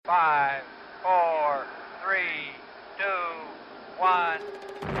5, 4, 3, 2, 1.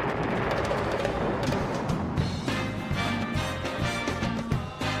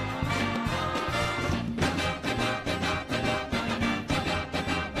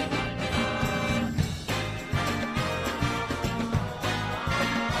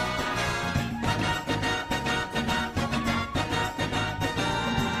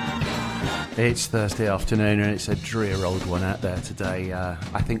 It's Thursday afternoon and it's a drear old one out there today.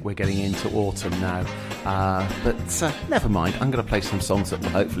 I think we're getting into autumn now, but never mind. I'm going to play some songs that will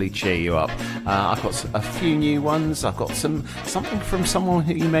hopefully cheer you up. I've got a few new ones. I've got something from someone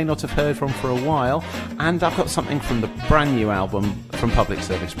who you may not have heard from for a while, and I've got something from the brand new album from Public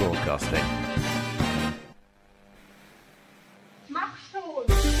Service Broadcasting.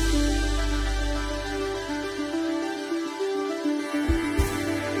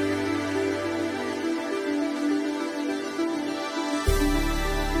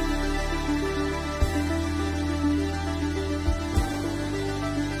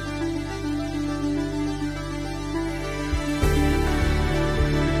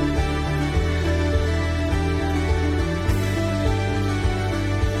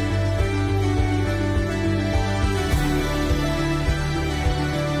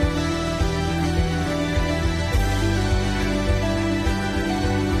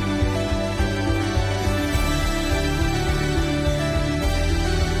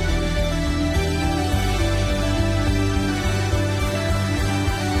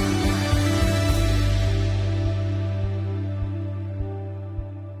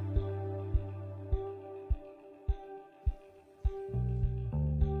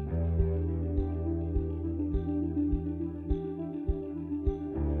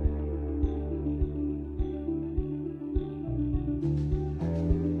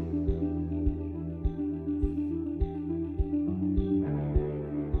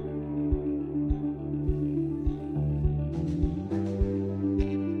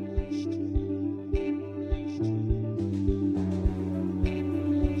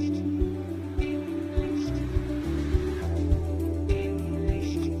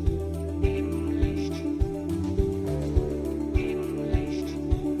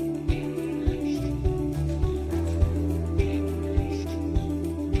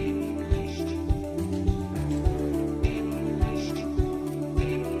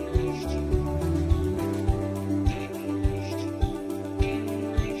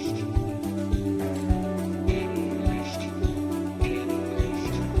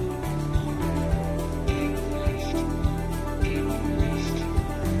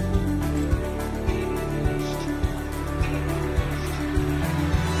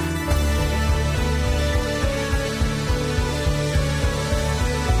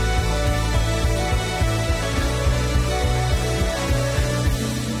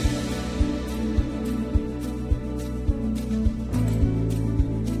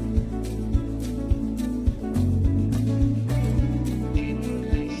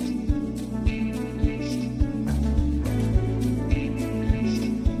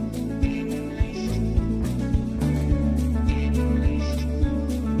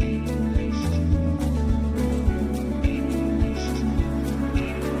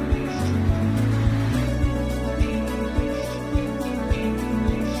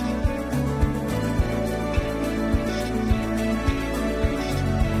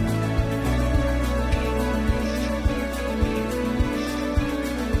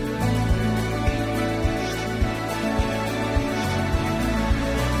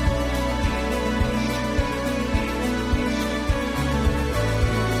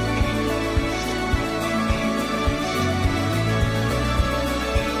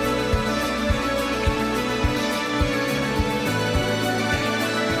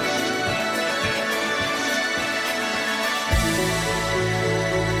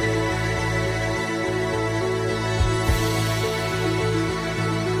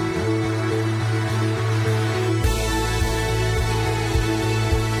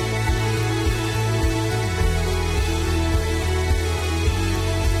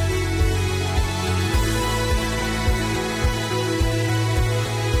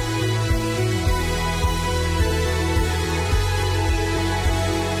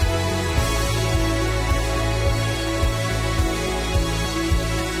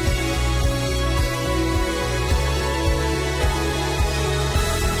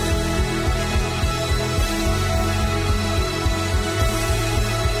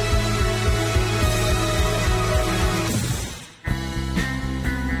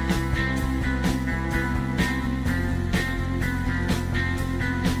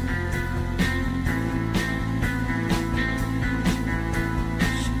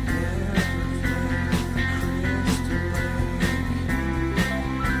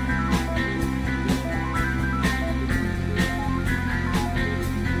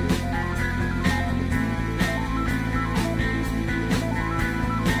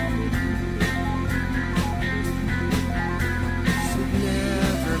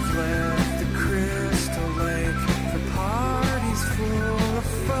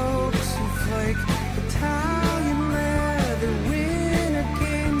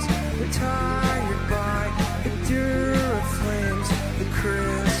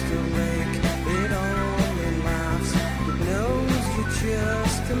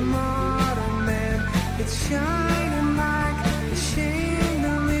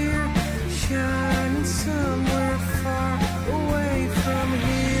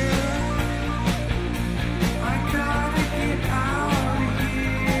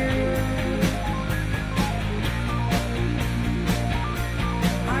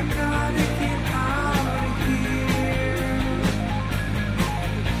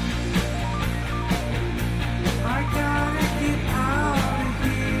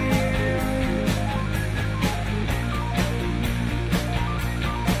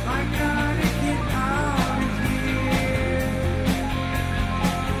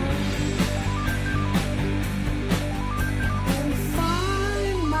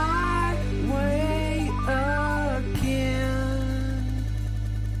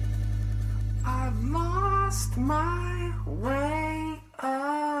 my way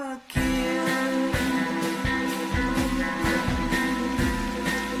again.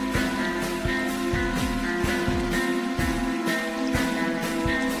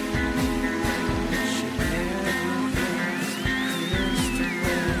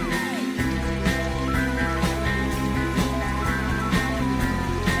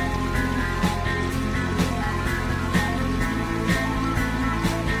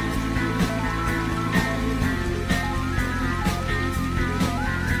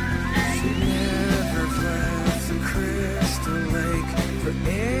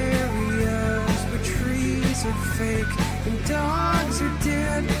 Fake and dogs are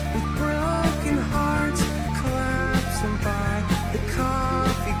dead with broken hearts collapsing by the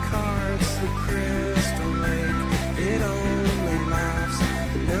coffee carts, the crystal lake. It only laughs,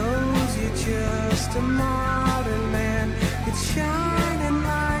 it knows you're just a modern man. It's shining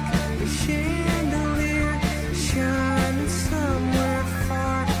like a chandelier, shining somewhere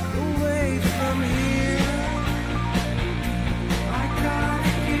far away from here. I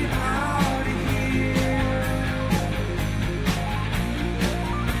gotta get out of here.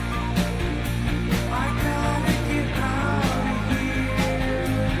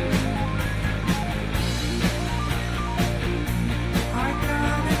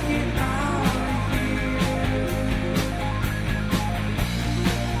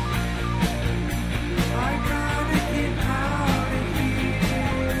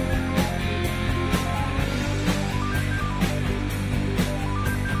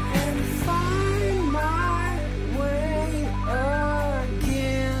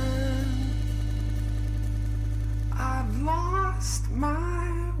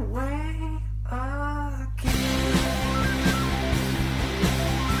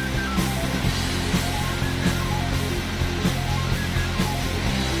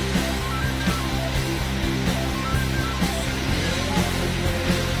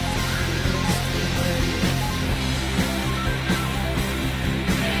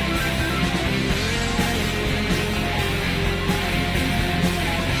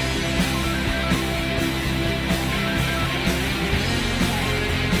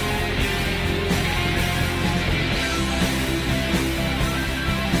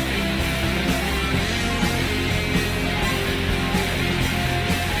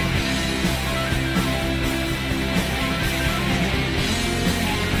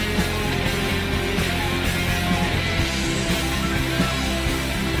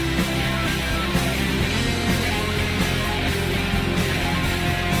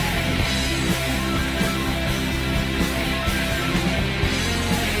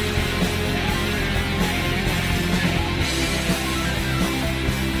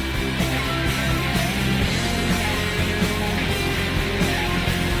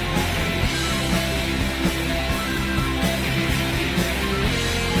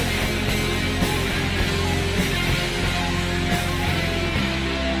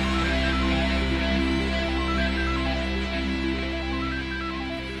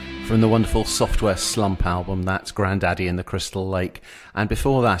 From the wonderful Software Slump album, that's Grandaddy in the Crystal Lake. And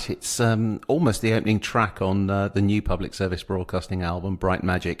before that, it's almost the opening track on the new public service broadcasting album, Bright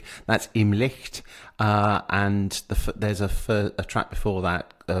Magic. That's Im Licht. And there's a track before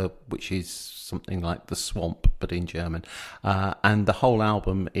that, which is something like The Swamp, but in German. And the whole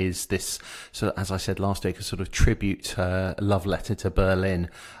album is this, so as I said last week, a sort of tribute, love letter to Berlin.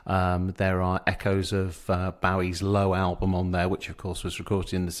 There are echoes of Bowie's Low album on there, which of course was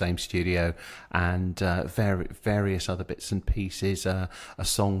recorded in the same studio, and various other bits and pieces. A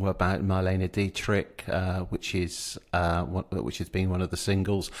song about Marlene Dietrich, which has been one of the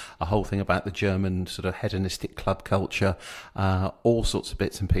singles. A whole thing about the German sort of hedonistic club culture. All sorts of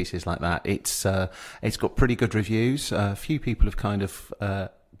bits and pieces like that. It's got pretty good reviews. A few people have kind of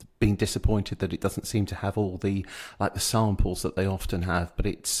been disappointed that it doesn't seem to have all the samples that they often have, but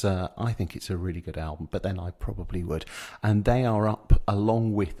it's I think it's a really good album. But then I probably would. And they are up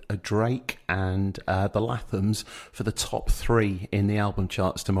along with a Drake and the Lathams for the top 3 in the album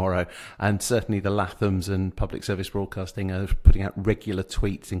charts tomorrow. And certainly the Lathams and Public Service Broadcasting are putting out regular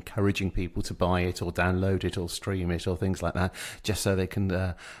tweets encouraging people to buy it or download it or stream it or things like that, just so they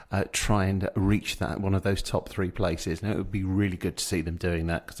can try and reach that one of those top 3 places. Now it would be really good to see them doing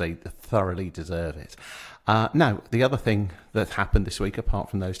that, because they thoroughly deserve it. Now, the other thing that happened this week, apart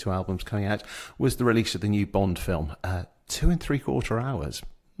from those 2 albums coming out, was the release of the new Bond film, 2 3/4 hours.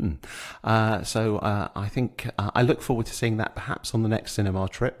 So I think I look forward to seeing that perhaps on the next cinema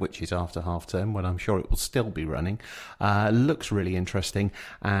trip, which is after half term, when I'm sure it will still be running. Looks really interesting,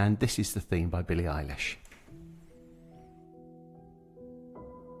 and this is the theme by Billie Eilish.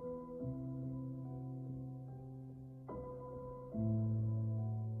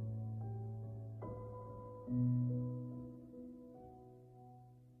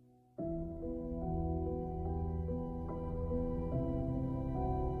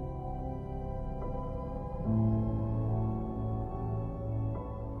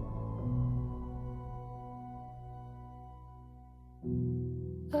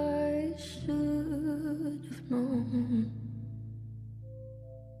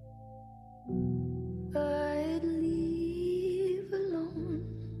 I'd leave alone.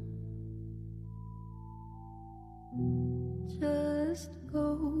 Just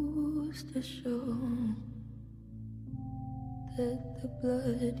goes to show that the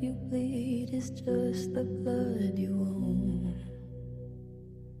blood you bleed is just the blood you own.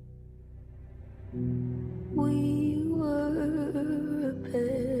 We were a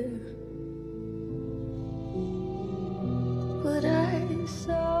pair, but I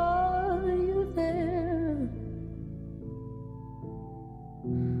saw you there.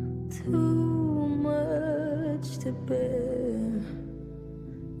 Too much to bear.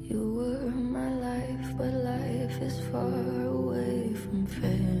 You were my life, but life is far away from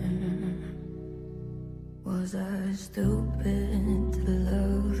fair. Was I stupid to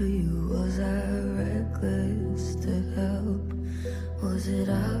love you? Was I reckless to help? Was it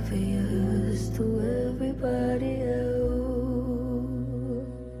obvious to everybody else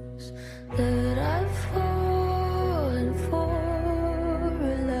that I've fallen for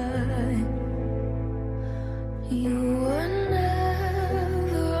a lie? You were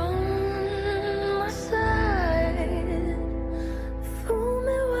never on my side. Fool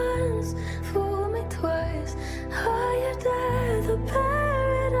me once, fool me twice. Higher than the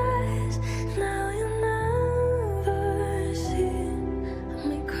paradise. Now you never see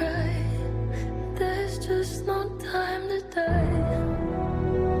me cry. There's just no time to die.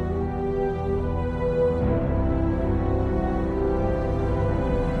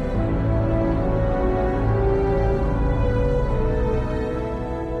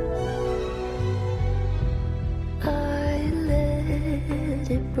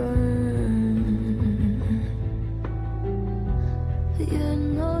 It burn. You're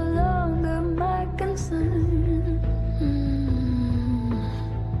no longer my concern.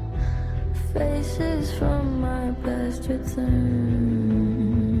 Faces from my past return.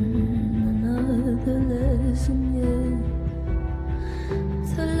 Another lesson yet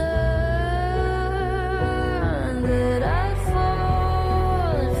to learn that I've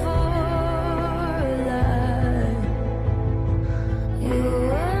fallen for a lie. You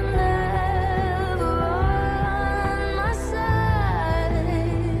were never on my side.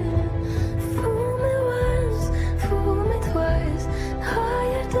 Fool me once, fool me twice.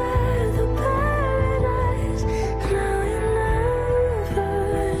 Higher than the paradise. Now you never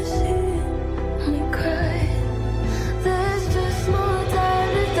see me cry. There's just no time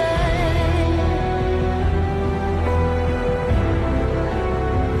to die.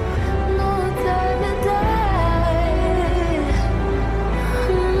 No time to die.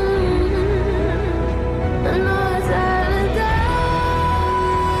 No time to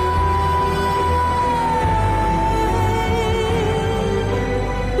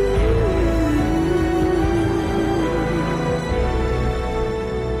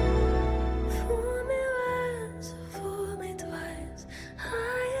Fool me once, fool me twice.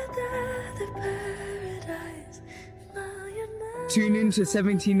 Higher than the paradise. Now you never Tune in to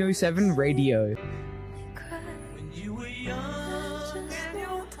 1707 Radio. cry. When you were There's young just and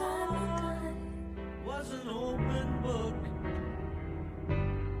no your time to heart die. was an open book.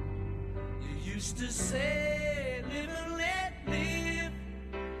 You used to say, live and let live.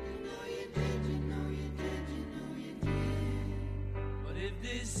 You know you did, you know you did, you know you did. But if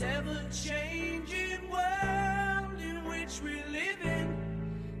this ever-changing world in which we live in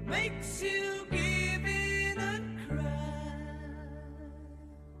makes you give in and cry,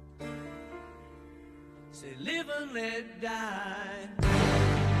 say live and let die.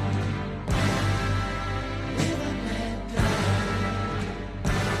 Live and let die.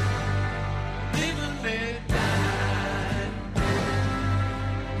 Live and let die.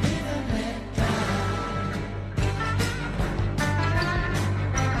 Live and let die.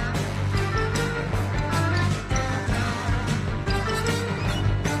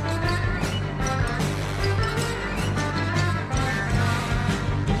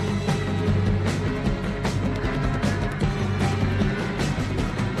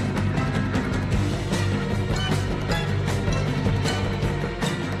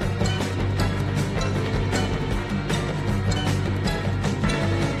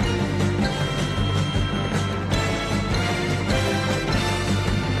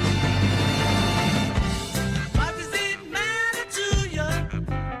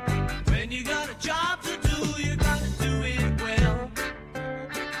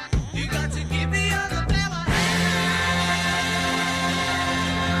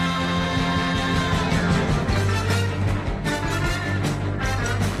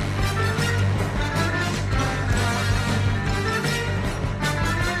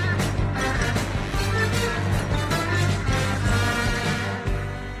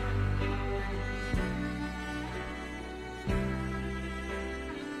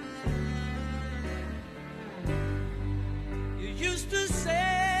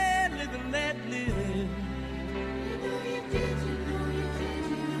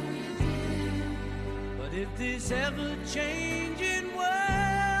 if this ever-changing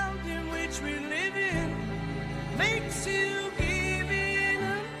world in which we live in makes you give in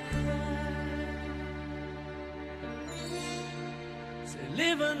a cry, say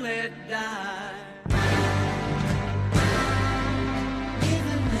live and let die. Live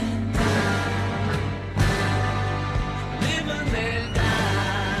and let die. Live and let die.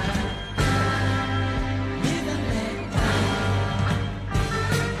 Live and let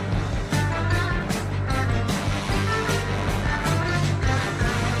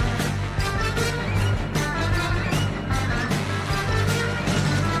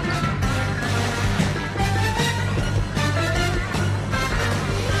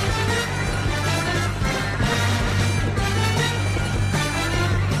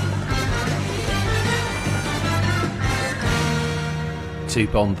Two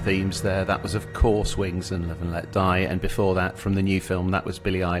Bond themes there. That was, of course, Wings and Live and Let Die, and before that, from the new film, that was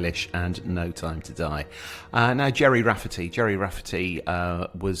Billie Eilish and No Time to Die. Now, Jerry Rafferty. Jerry Rafferty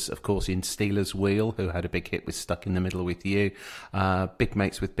was, of course, in Stealers Wheel, who had a big hit with Stuck in the Middle with You. Big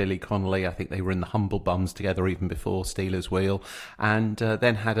mates with Billy Connolly. I think they were in the Humble Bums together even before Stealers Wheel, and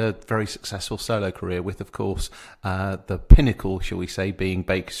then had a very successful solo career with, of course, the pinnacle, shall we say, being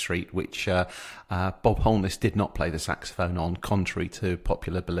Baker Street, which Bob Holness did not play the saxophone on, contrary to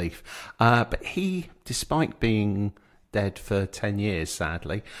popular belief. But he, despite being dead for 10 years,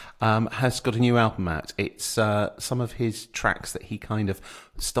 sadly, has got a new album out. It's some of his tracks that he kind of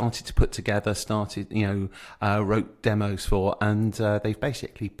started to put together, wrote demos for, and they've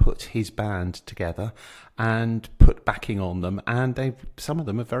basically put his band together and put backing on them, and some of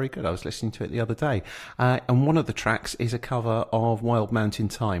them are very good. I was listening to it the other day, and one of the tracks is a cover of Wild Mountain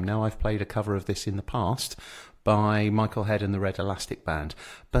Thyme. Now, I've played a cover of this in the past by Michael Head and the Red Elastic Band,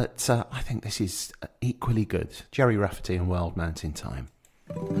 but I think this is equally good. Jerry Rafferty and Wild Mountain Thyme.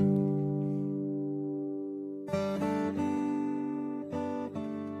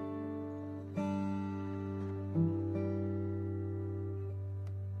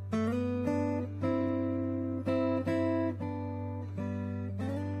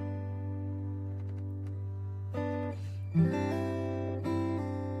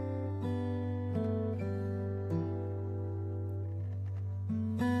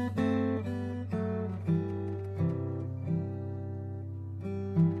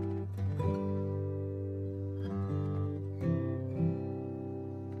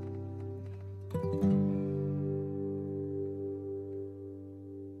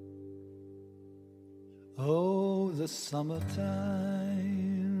 Oh, the summertime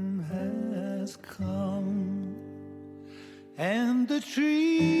has come, and the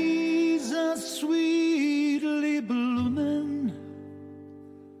trees are sweetly blooming,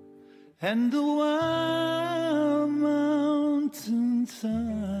 and the wild mountain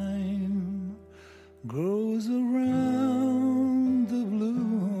thyme grows around the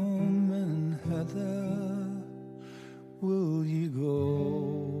blooming heather. Will you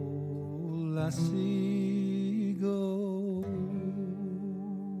go, lassie, go?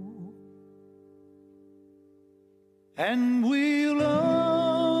 And we'll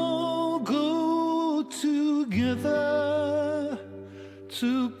all go together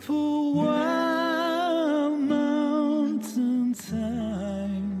to pull wild mountain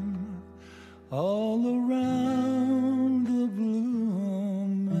thyme all around the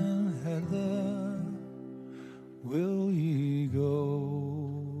blooming heather. Will ye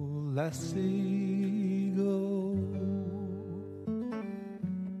go, lassie, go?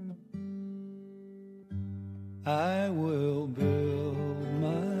 I will build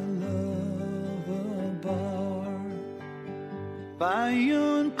my love a bower by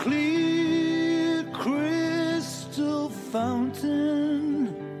yon clear crystal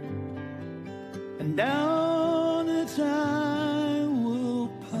fountain, and down it I will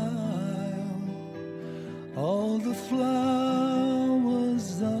pile all the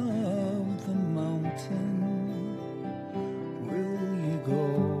flowers of the mountain. Will you go,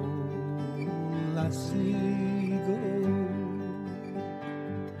 lassie, go?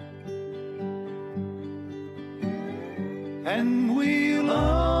 And we'll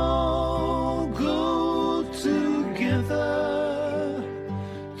all go together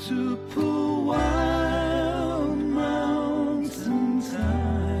to pull wild mountain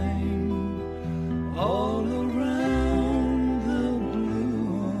thyme all around the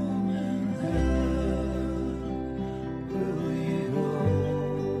blooming heather. Will you go,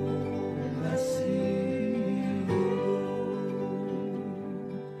 lassie, go?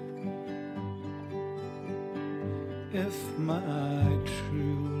 If my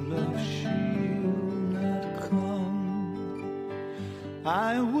true love she'll not come,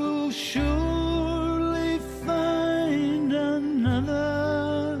 I will surely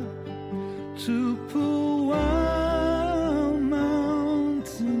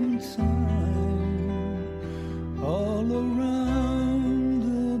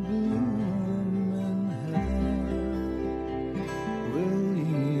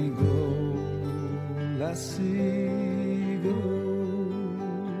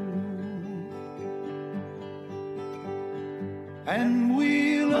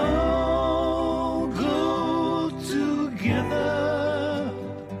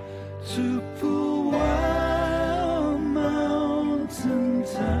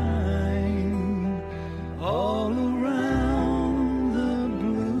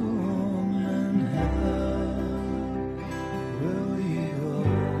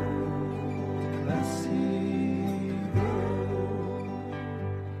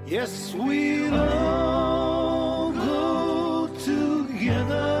Yes, we'll all go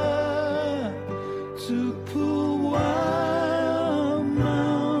together to pull wild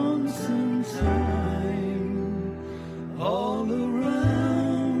mountain time all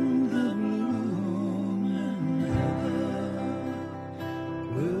around the blue and heather.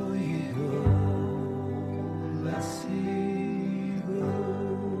 Will you go, lassie, go?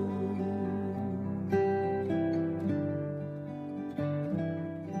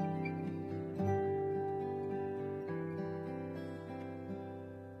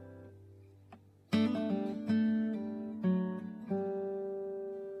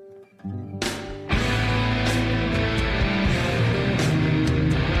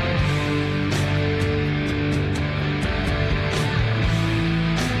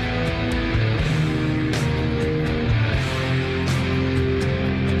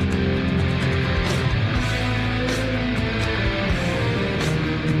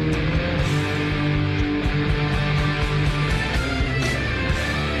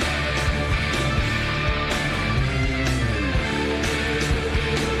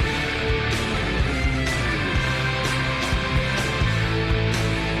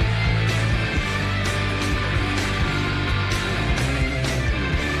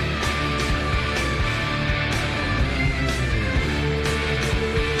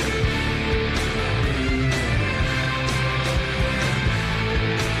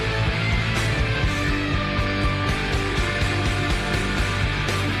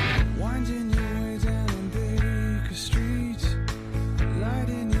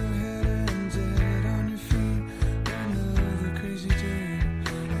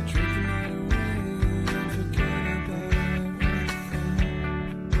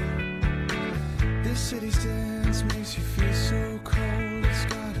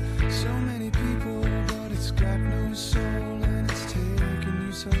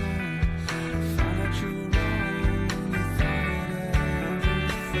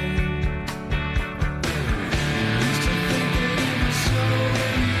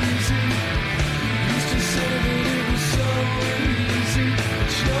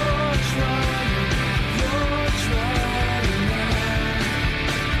 You're trying.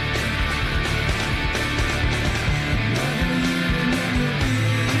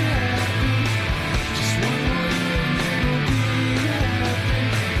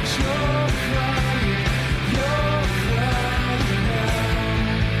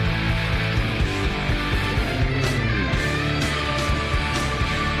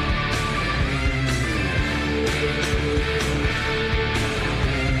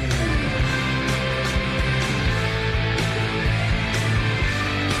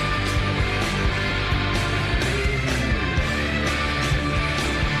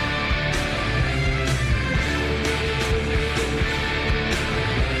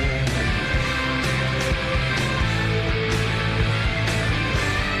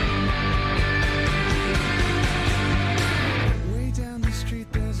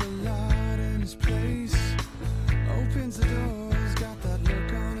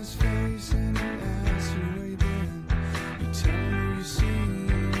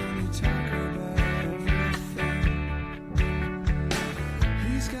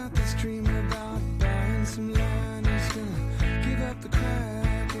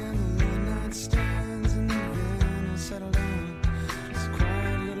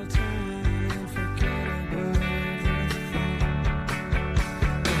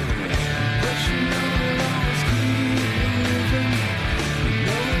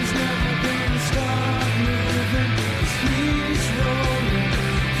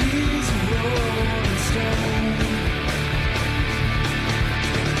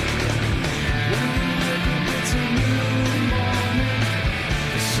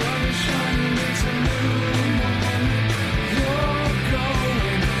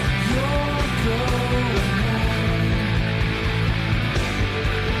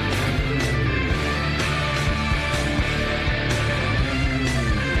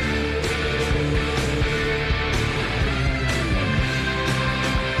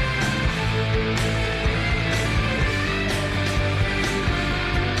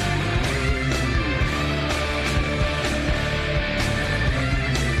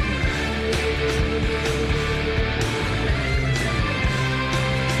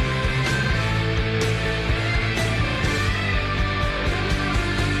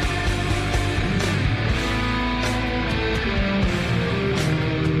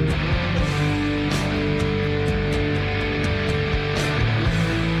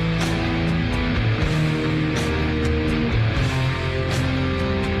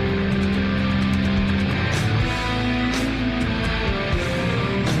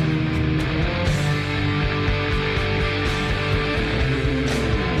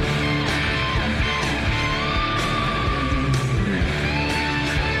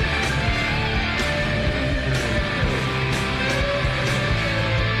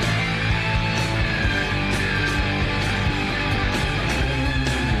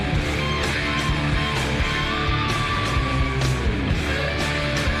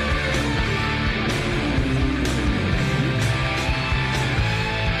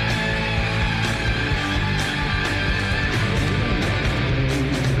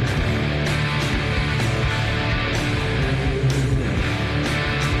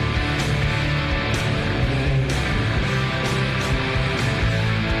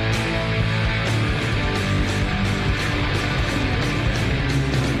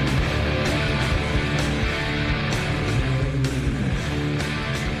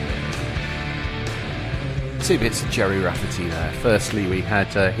 Two bits of Jerry Rafferty there. Firstly, we had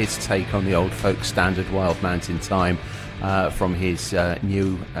his take on the old folk standard Wild Mountain Time from his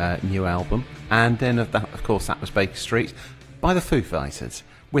new album. And then, of course, that was Baker Street by the Foo Fighters,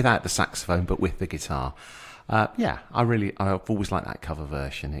 without the saxophone but with the guitar. I've always liked that cover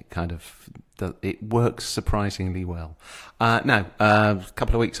version. It kind of it works surprisingly well. Now, a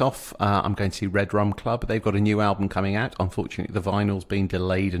couple of weeks off, I'm going to see Red Rum Club. They've got a new album coming out. Unfortunately, the vinyl's been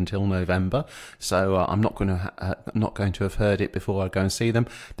delayed until November, so I'm not going to have heard it before I go and see them.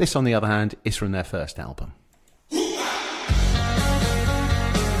 This, on the other hand, is from their first album.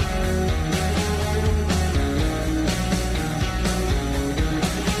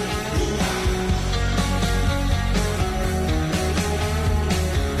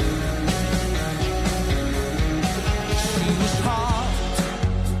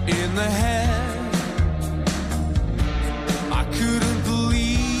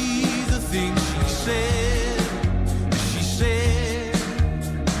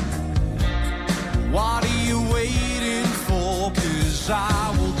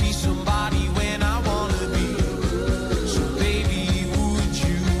 I will be somebody when I wanna be. So baby, would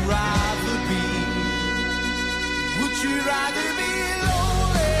you rather be? Would you rather be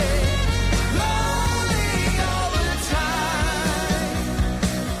lonely, lonely all the time?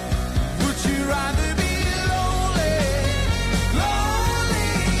 Would you rather be lonely,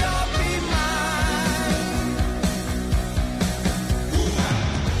 lonely or be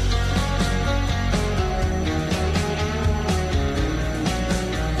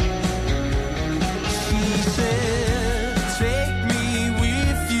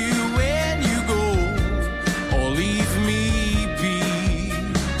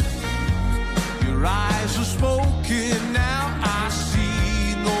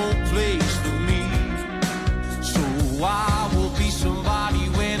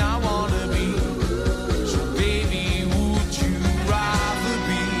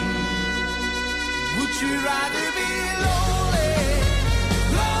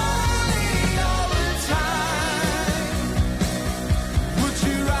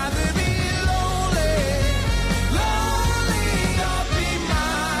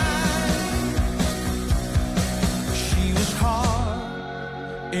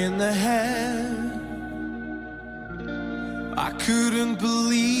in the head? I couldn't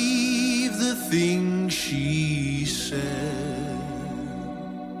believe the things she said.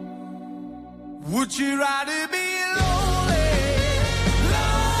 Would you rather be lonely,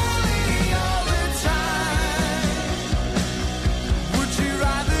 lonely all the time? Would you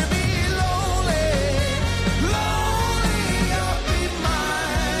rather be lonely, lonely or be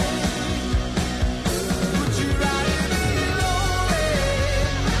mine? Would you rather be lonely,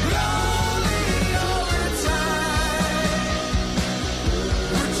 lonely all the time?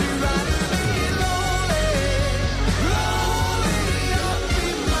 Would you rather be lonely, lonely or be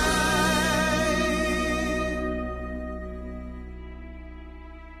mine?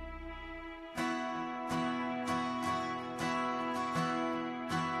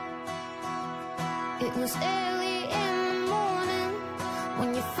 It was early in the morning when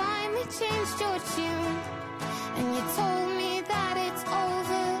you finally changed your tune, and you told me that it's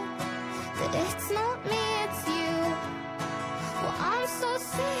over, that it's not me, it's you. Well, I'm so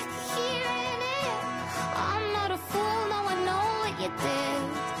sick of hearing it. I'm not a fool, no, I know what you did.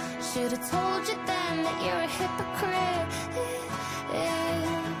 Should've told you then that you're a hypocrite.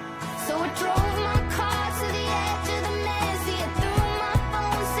 So I drove my car to the edge of the messy. I threw my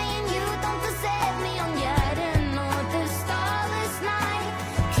phone saying you don't deserve me on yet another starless night.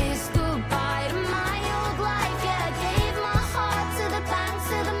 Kissed goodbye to my old life. Yeah, I gave my heart to the banks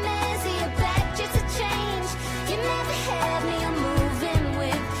of the messy. I begged you to change. You never had me. I'm moving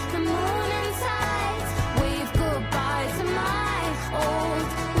with the moon and tides. Wave goodbye to my old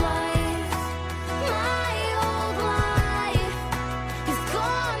life, my old life.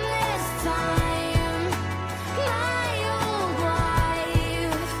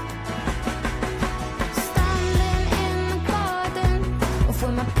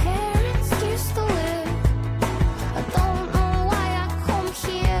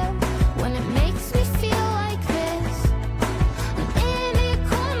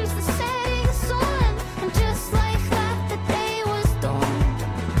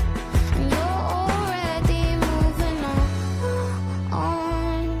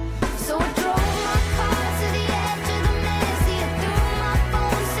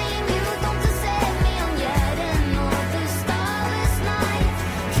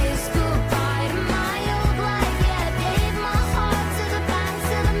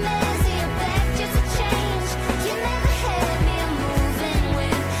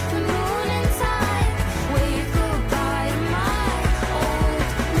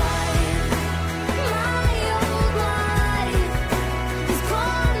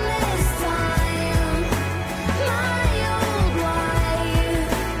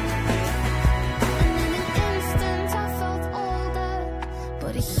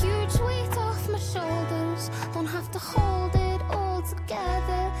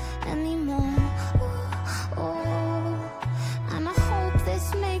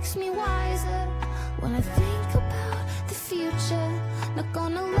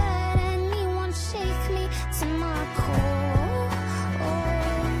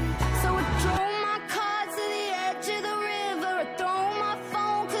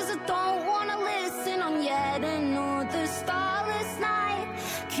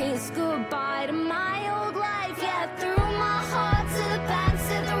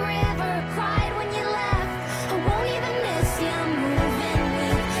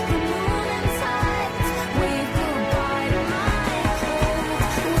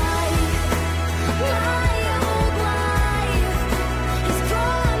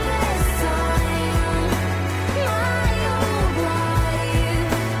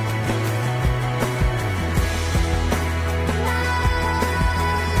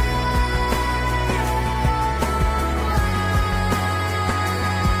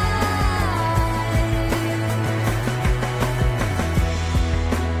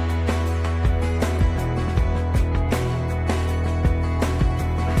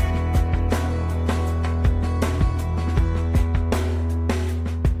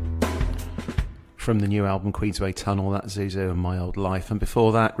 from the new album Queensway Tunnel, that's Zuzu and My Old Life, and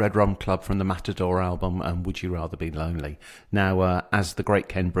before that Red Rum Club from the Matador album and Would You Rather Be Lonely. Now, as the great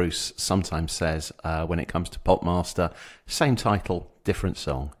Ken Bruce sometimes says when it comes to Popmaster, same title, different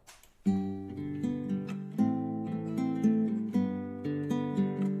song.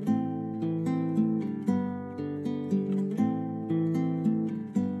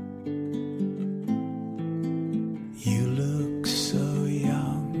 You look so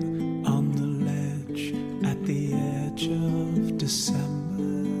young on the ledge at the edge of December.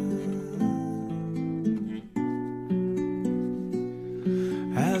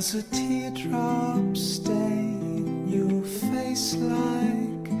 As a teardrop stain your face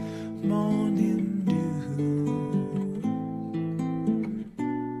like morning dew.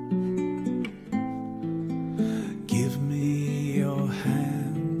 Give me your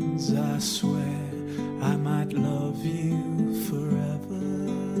hands, I swear I might love you forever.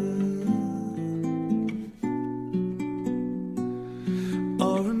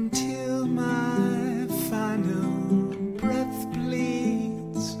 Or until my final breath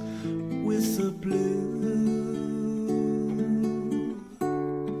bleeds with the blue.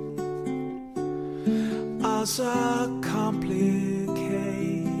 Ours are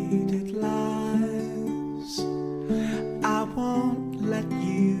complicated lives. I won't let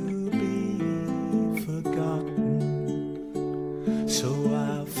you be forgotten, so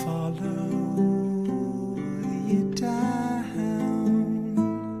I'll follow you down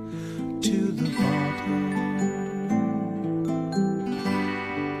to the bottom.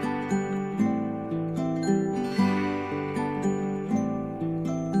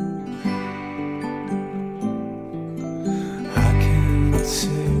 I can't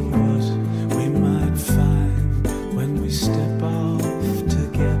say what we might find when we step off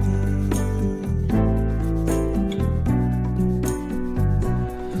together.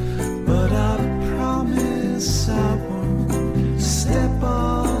 But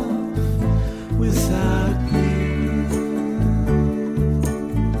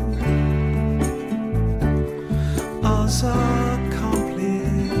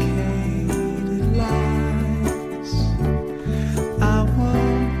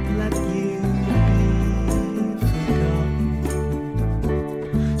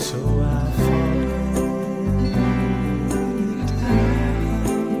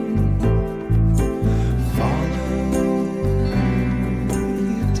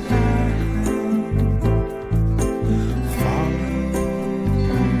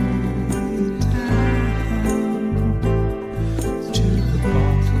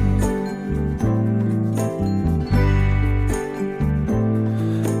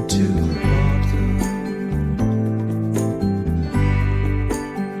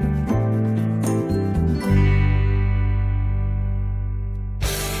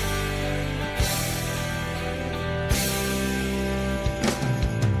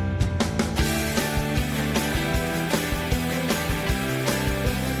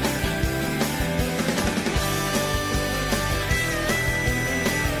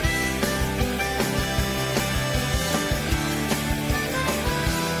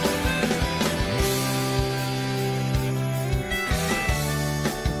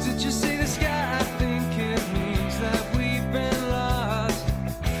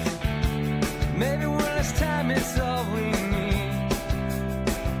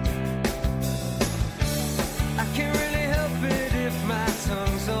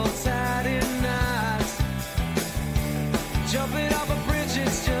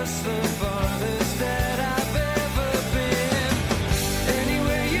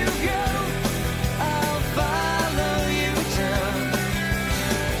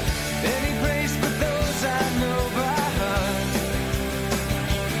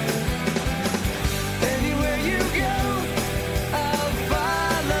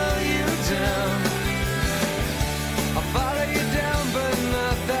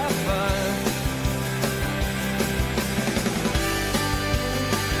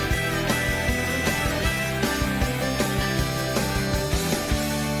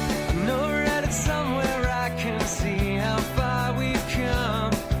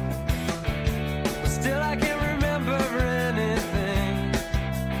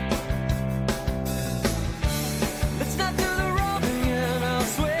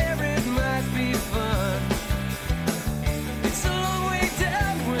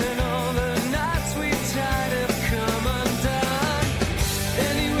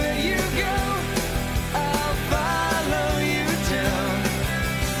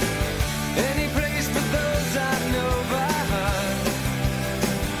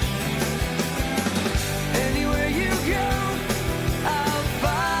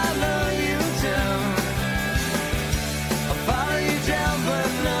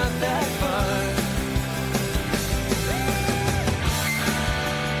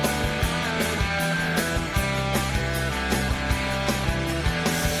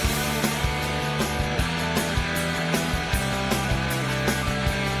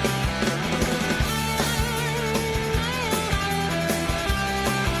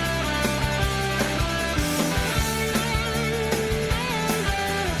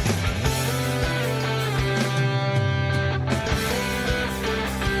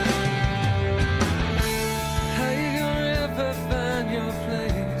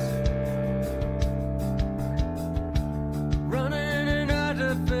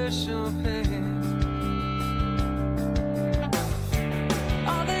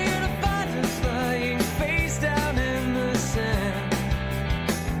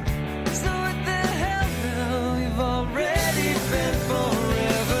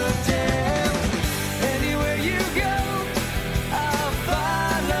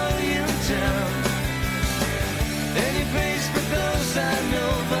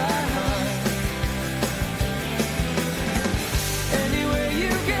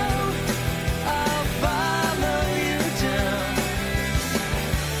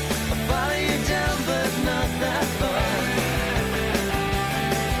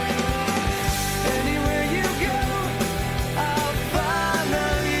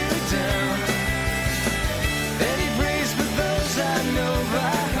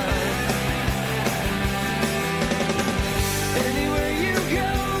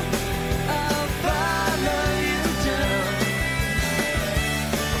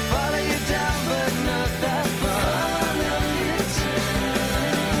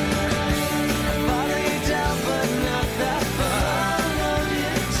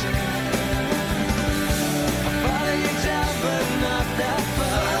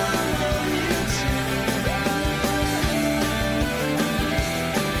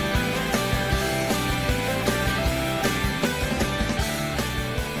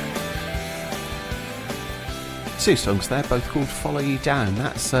Two songs there, both called Follow You Down.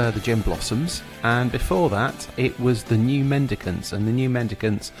 That's the Gin Blossoms. And before that, it was the New Mendicants. And the New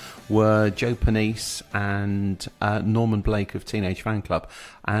Mendicants were Joe Panisse and Norman Blake of Teenage Fan Club.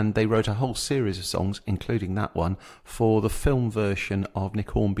 And they wrote a whole series of songs, including that one, for the film version of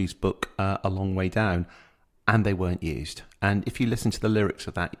Nick Hornby's book, A Long Way Down. And they weren't used. And if you listen to the lyrics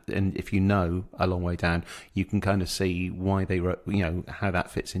of that, and if you know A Long Way Down, you can kind of see why they wrote, how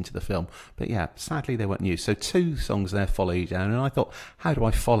that fits into the film. But yeah, sadly they weren't used. So two songs there, Follow You Down, and I thought, how do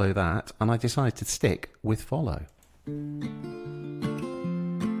I follow that? And I decided to stick with Follow.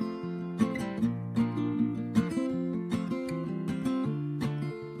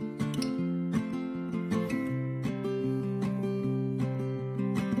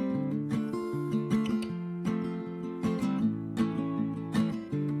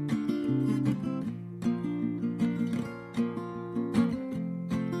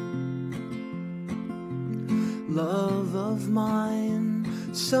 Love of mine,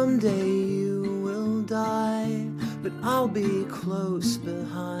 someday you will die, but I'll be close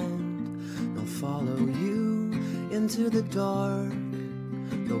behind. I'll follow you into the dark,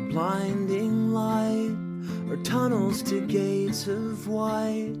 no blinding light or tunnels to gates of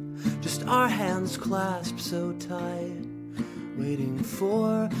white, just our hands clasped so tight, waiting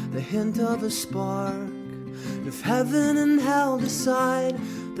for the hint of a spark. If heaven and hell decide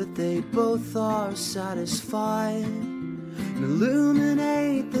that they both are satisfied, and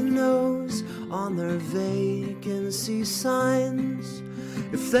illuminate the nose on their vacancy signs.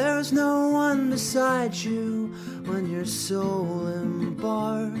 If there's no one beside you when your soul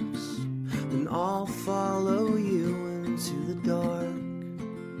embarks, then I'll follow you into the dark.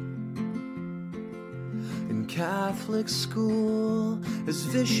 In Catholic school, as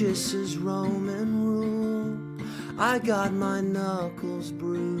vicious as Roman rule, I got my knuckles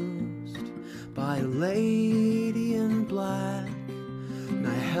bruised by a lady in black, and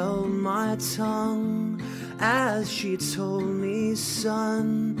I held my tongue as she told me,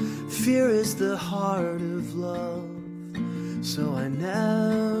 son, fear is the heart of love. So I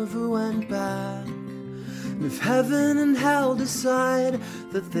never went back. And if heaven and hell decide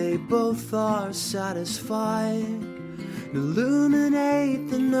that they both are satisfied, illuminate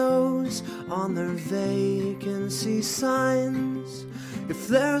the nose on their vacancy signs. If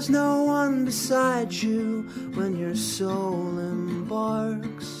there's no one beside you when your soul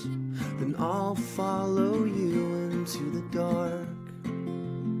embarks, then I'll follow you into the dark.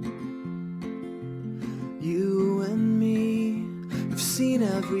 You and me have seen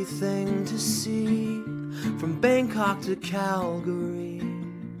everything to see, from Bangkok to Calgary,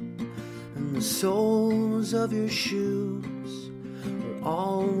 and the soles of your shoes are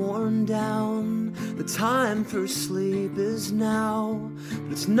all worn down. The time for sleep is now,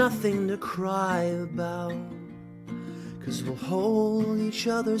 but it's nothing to cry about, 'cause we'll hold each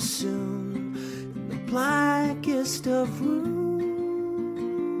other soon in the blackest of rooms.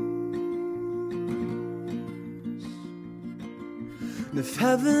 And if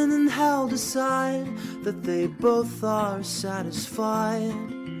heaven and hell decide that they both are satisfied,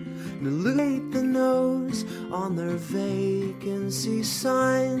 and illuminate the nose on their vacancy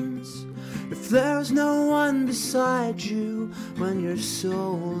signs. If there's no one beside you when your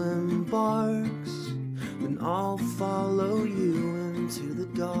soul embarks, then I'll follow you into the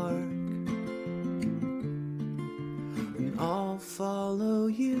dark. And I'll follow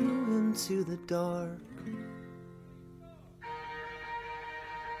you into the dark.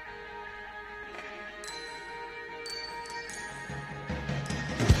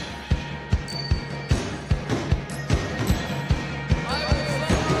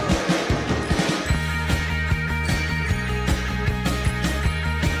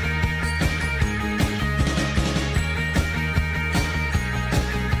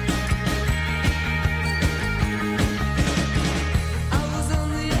 I was on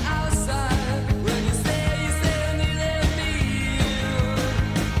the outside when you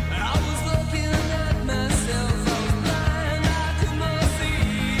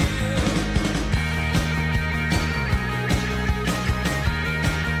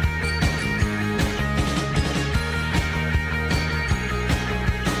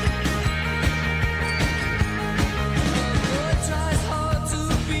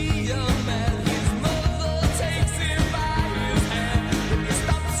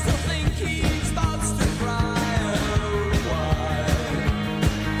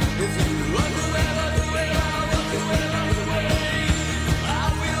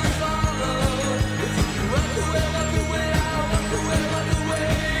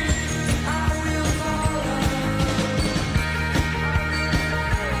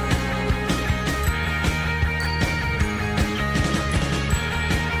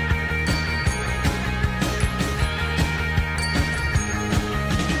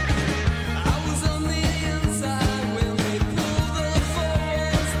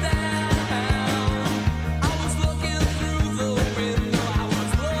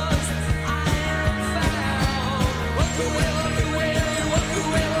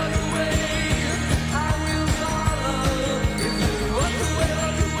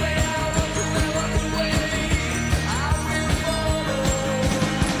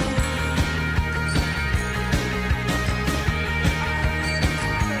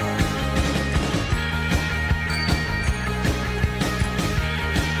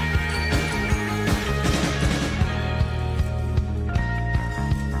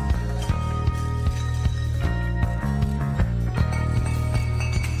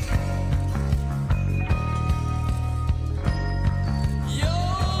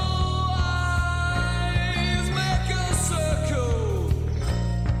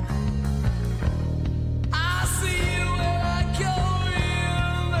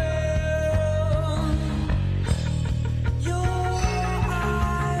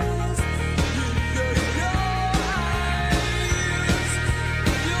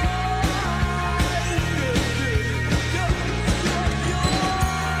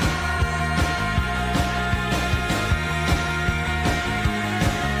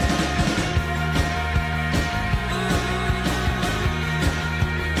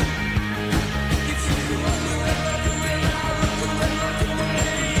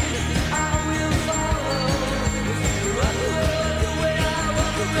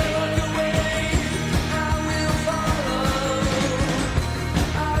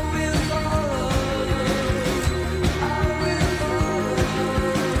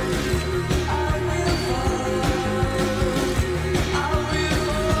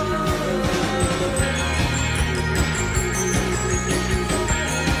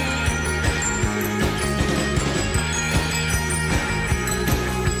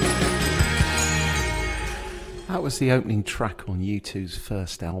was the opening track on U2's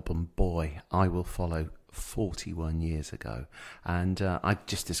first album, Boy, I Will Follow, 41 years ago. And I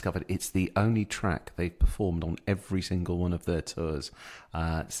just discovered it's the only track they've performed on every single one of their tours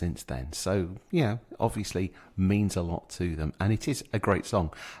since then. So, yeah, obviously means a lot to them. And it is a great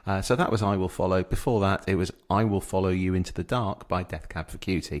song. So that was I Will Follow. Before that, it was I Will Follow You Into the Dark by Death Cab for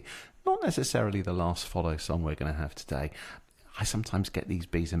Cutie. Not necessarily the last Follow song we're going to have today. I sometimes get these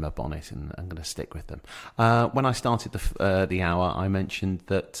bees in my bonnet and I'm going to stick with them. When I started the hour, I mentioned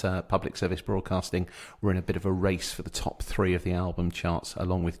that Public Service Broadcasting were in a bit of a race for the top 3 of the album charts,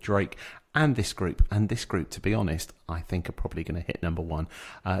 along with Drake and this group. And this group, to be honest, I think are probably going to hit number 1.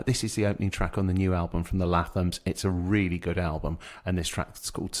 This is the opening track on the new album from the Lathams. It's a really good album, and this track is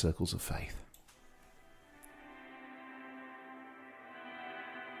called Circles of Faith.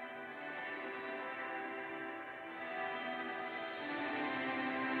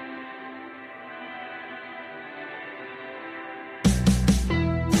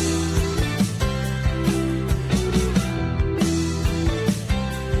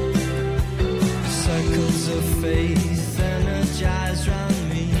 Faith energized round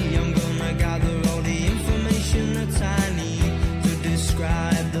me. I'm gonna gather all the information that I need to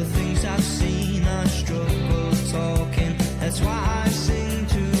describe the things I've seen. I struggle talking, that's why I sing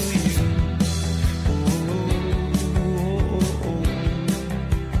to you.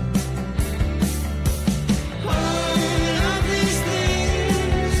 All of these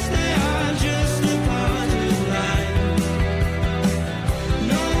things, they are just a part of life.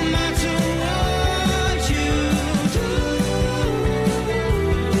 No matter what you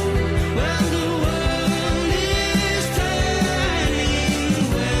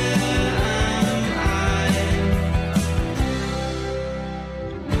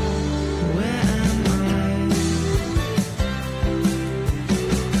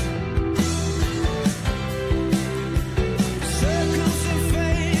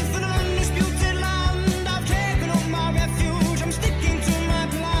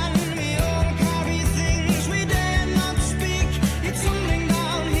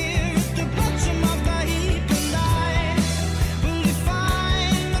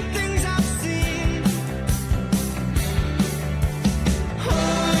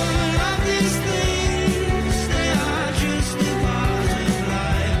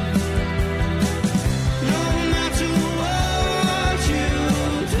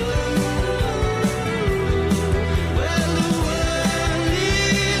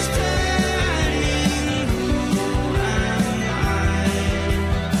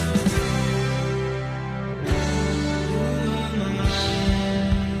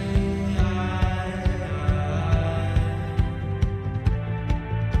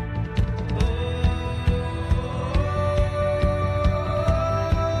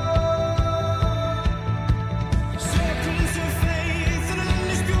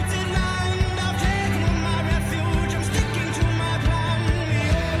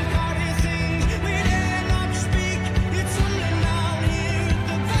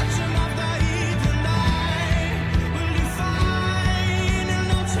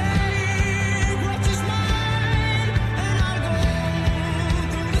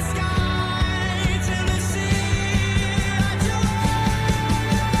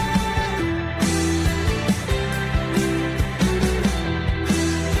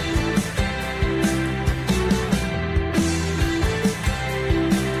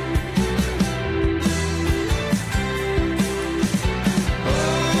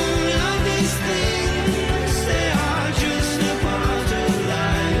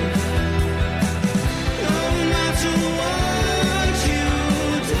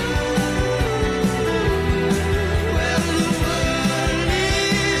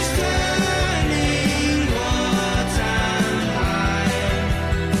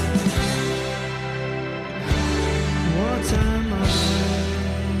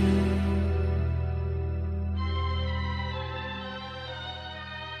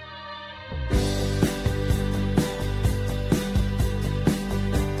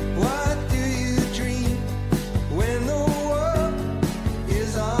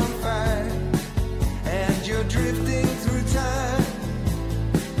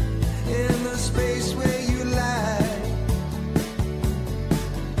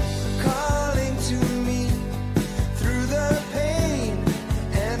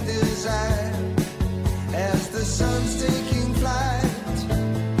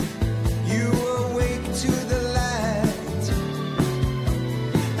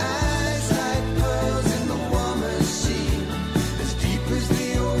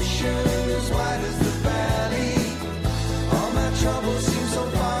trouble seems so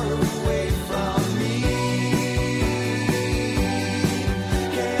far away from me.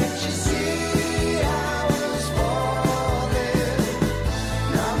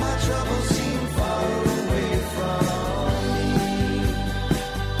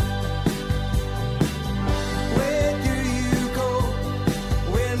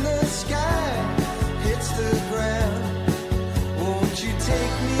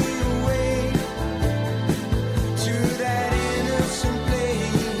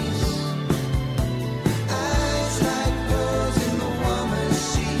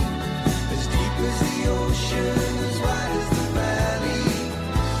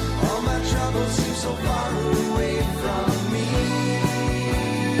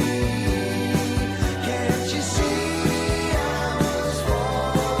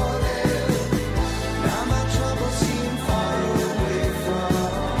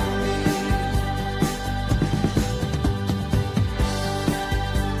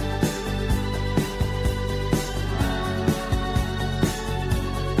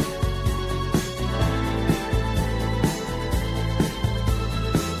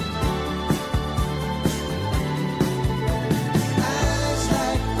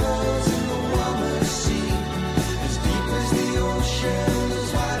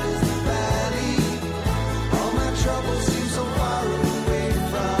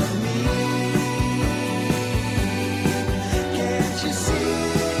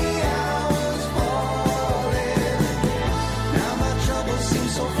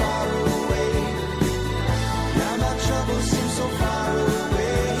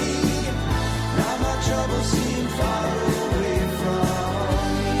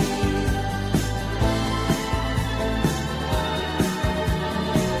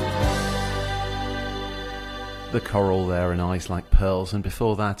 Coral there and Eyes Like Pearls, and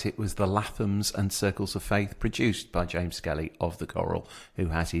before that it was the Lathams and Circles of Faith, produced by James Skelly of the Coral, who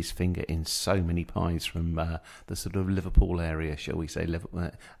has his finger in so many pies from the sort of Liverpool area, shall we say.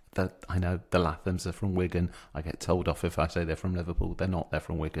 I know the Lathams are from Wigan. I get told off if I say they're from Liverpool. They're not, they're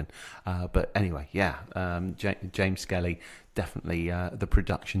from Wigan. But anyway, yeah, James Skelly, definitely the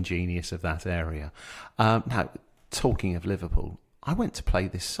production genius of that area. Now, talking of Liverpool, I went to play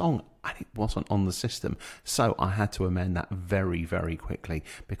this song and it wasn't on the system, so I had to amend that very, very quickly,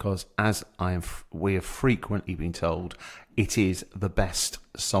 because as we have frequently been told, it is the best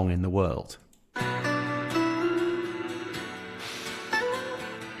song in the world.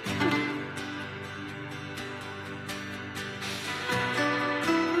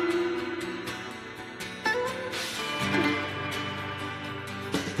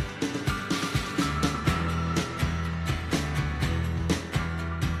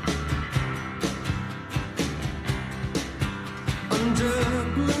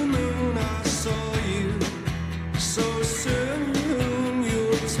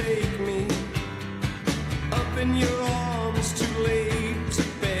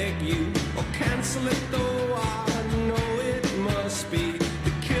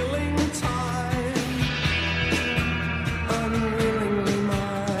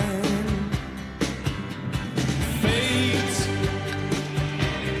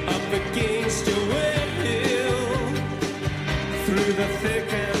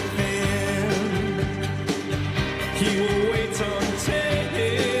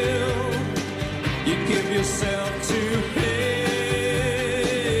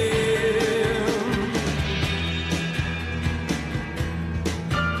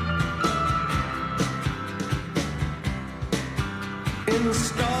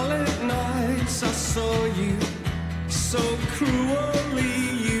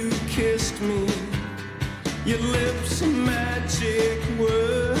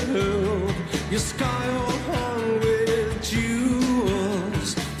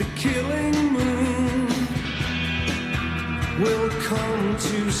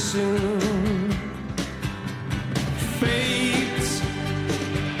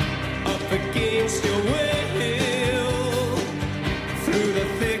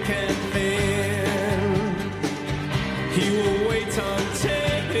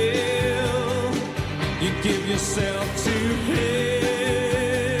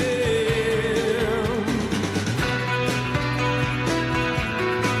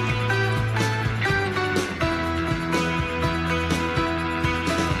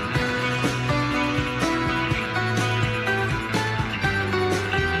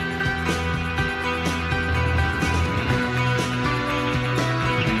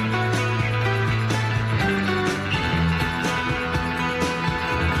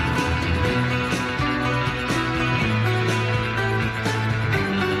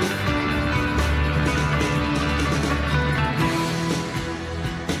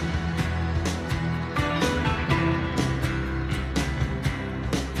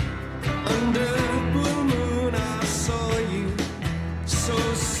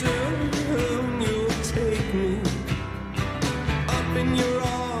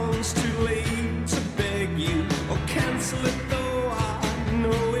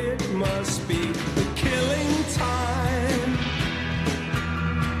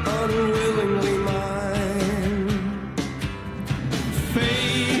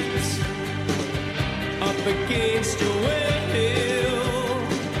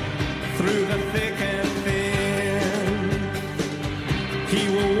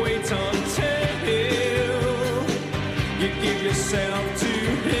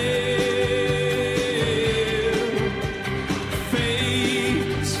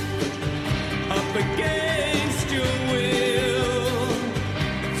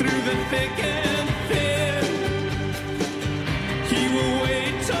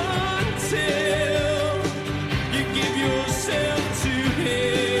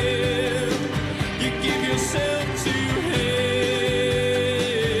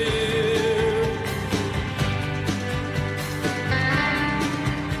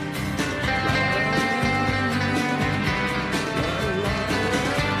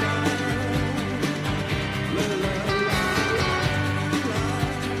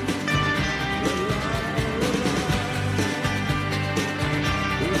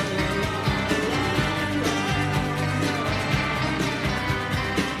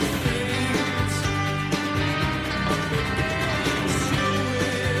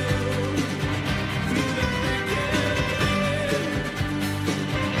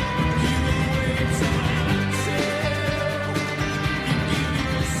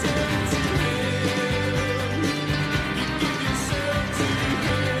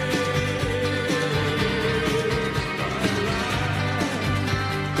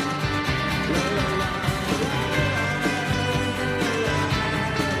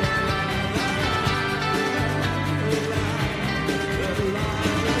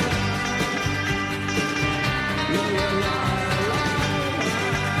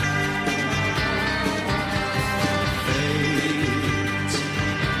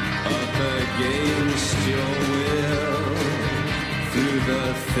 the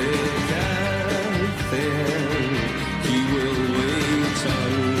thick and thin. He will wait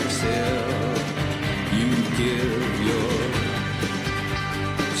until you give yourself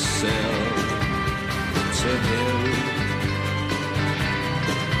to him.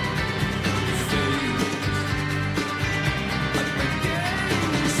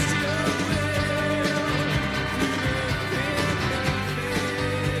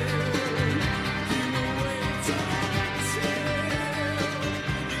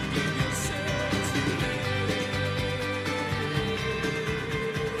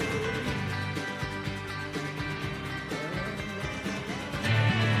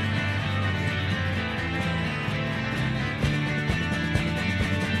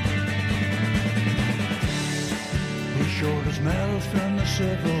 Shoulders melt from the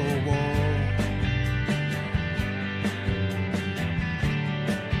Civil War,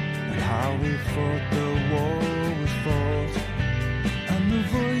 and how we fought the war was fought, and the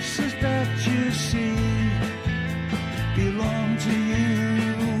voices that you see belong to you.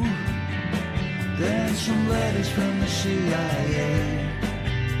 Then some letters from the CIA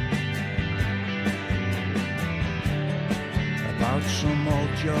about some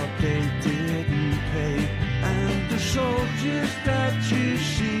old job they didn't pay. And the soldiers that you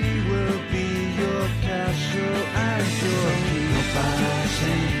see will be your castle and your king. Goodbye,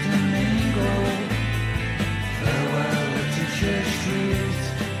 St. Domingo. Farewell, Teacher Street.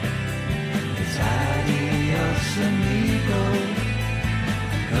 It's adios, amigo.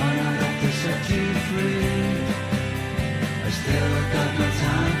 Gonna have to set you free. I still got no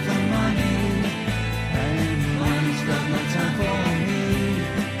time for money, and money's got no time for me.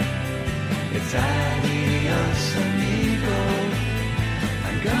 It's adios, amigo.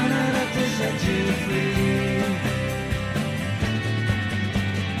 I'm gonna have to set you free.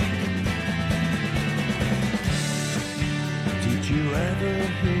 Did you ever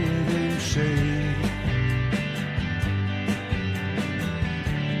hear them say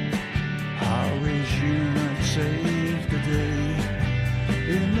how his unit saved the day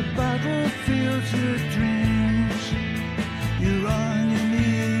in the battlefields of dreams? You're on your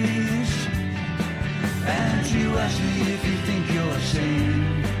knees, and you ask me if you think you're sane.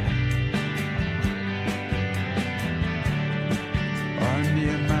 On the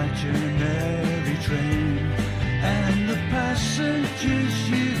imaginary train, and the passengers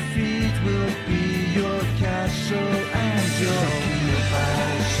you feed will be your castle and your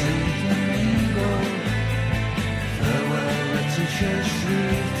goodbye, St. Domingo. Farewell, Teacher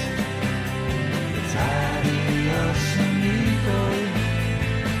Street. It's adios, amigo.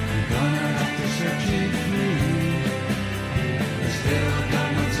 I'm gonna have to set you free. I still got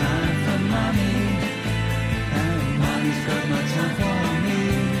no time for money, and money's got no time for me.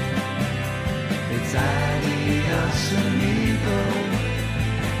 It's adios, amigo.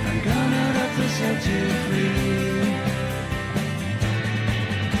 I'm gonna have to set you free.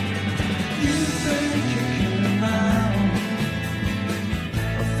 You've been kicking around.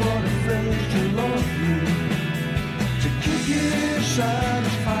 I thought afraid to love you, to keep you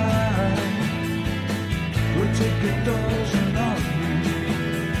satisfied. We'll take a dozen of you,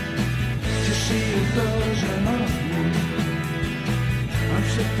 to see a dozen of you. I'm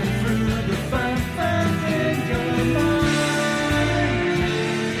sifting through the fan in your mind.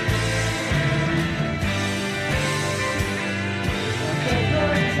 I've got no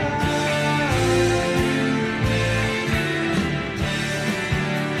time.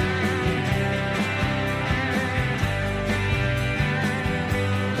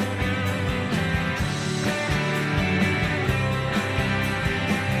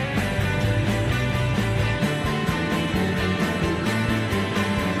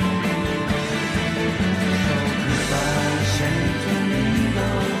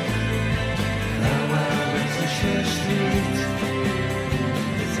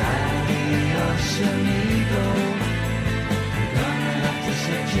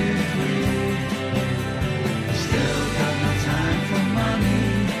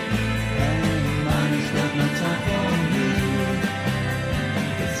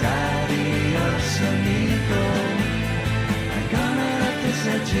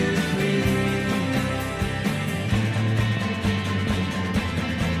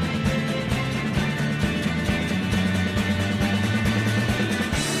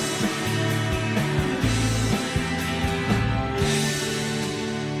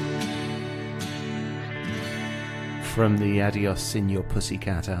 from the Adios Senor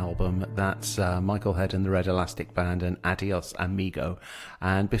Pussycat album. That's Michael Head and the Red Elastic Band and Adios Amigo.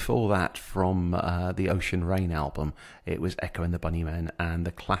 And before that, from the Ocean Rain album, it was Echo and the Bunnymen and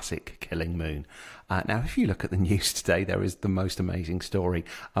the classic Killing Moon. Now, if you look at the news today, there is the most amazing story.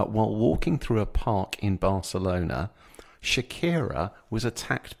 While walking through a park in Barcelona, Shakira was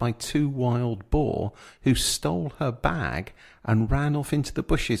attacked by 2 wild boar who stole her bag and ran off into the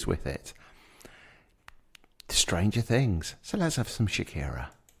bushes with it. Stranger things. So let's have some Shakira.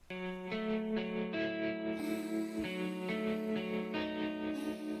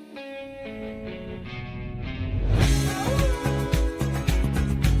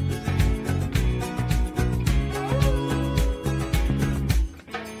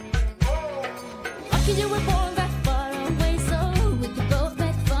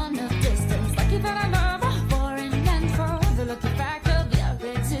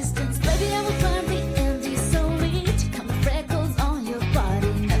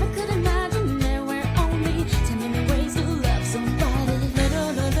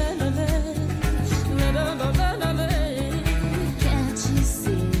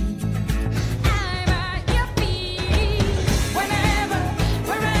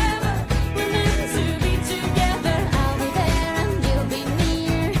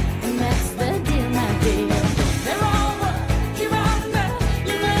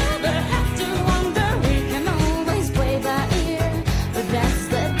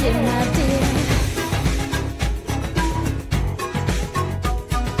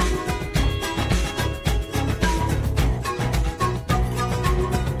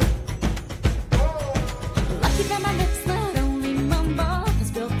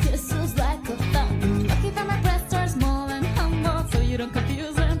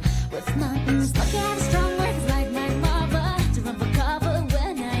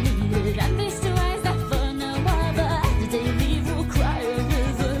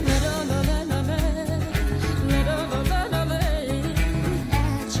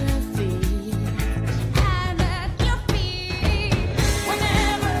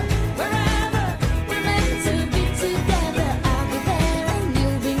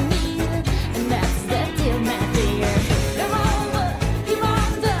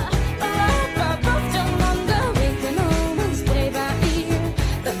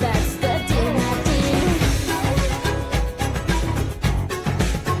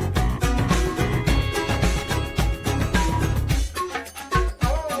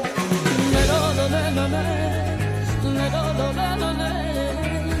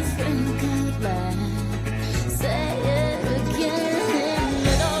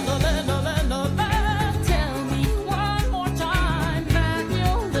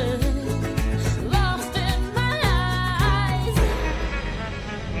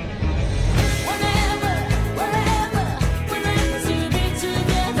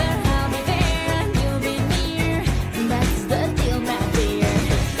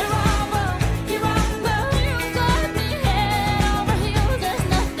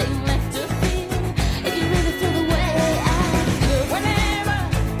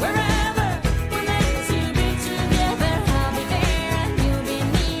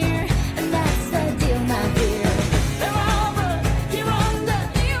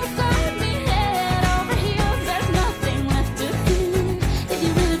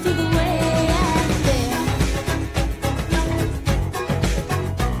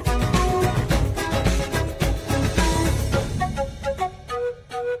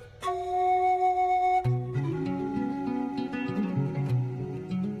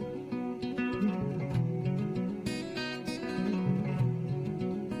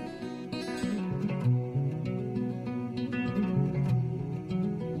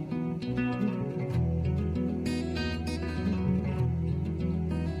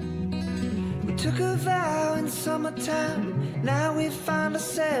 Took a vow in summertime, now we find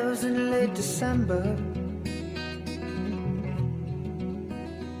ourselves in late December.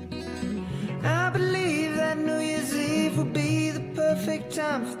 I believe that New Year's Eve will be the perfect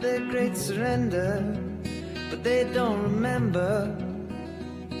time for their great surrender, but they don't remember.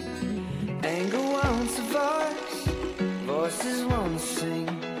 Anger wants a voice, voices won't sing.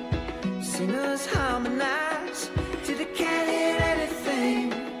 Singers harmonize till they can't hear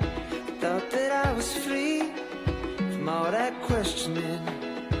anything. Thought that I was free from all that questioning,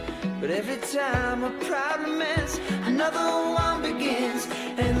 but every time a problem ends, another one begins,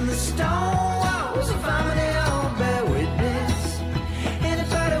 and the stone walls of harmony all bear witness.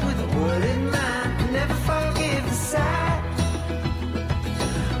 Anybody with a word in mind can never forgive the sight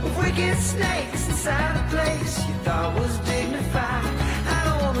of wicked snakes inside a place you thought was dignified. I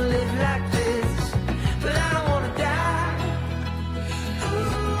don't wanna live like this, but I don't wanna die.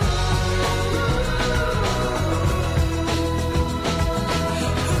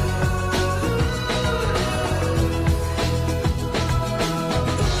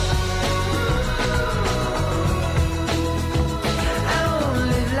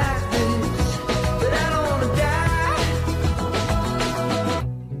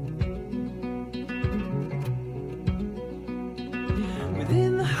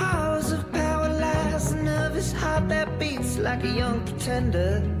 like a young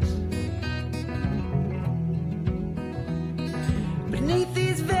pretender. Beneath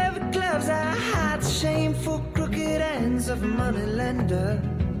these velvet gloves I hide the shameful crooked ends of a moneylender.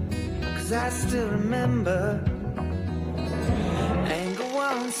 'Cause I still remember anger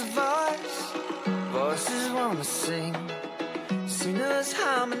wants a voice, voices wanna sing, singers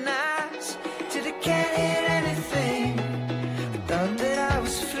harmonize till they can't hear anything. I thought that I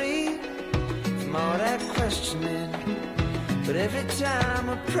was free from all that questioning, but every time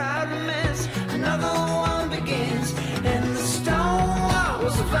a problem ends, another one begins. And the stone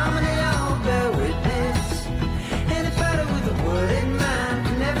walls of harmony all bear witness. Anybody with a word in mind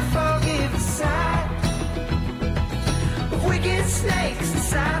can never forgive the sight of wicked snakes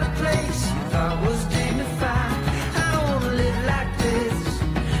inside a place you thought was dignified. I don't wanna live like this,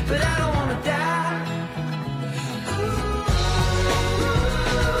 but I don't wanna die.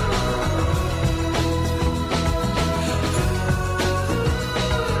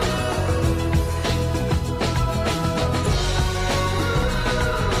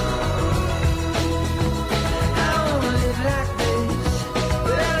 I don't wanna live like this,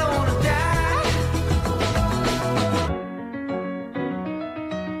 but I don't wanna die.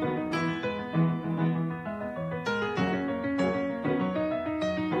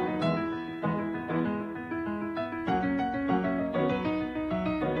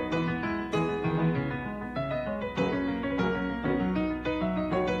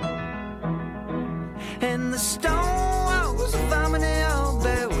 And the stone walls of harmony all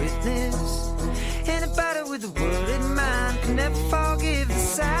bear witness. Anybody with a word in mind can never forgive the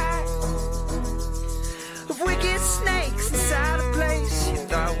sight of wicked snakes inside a place you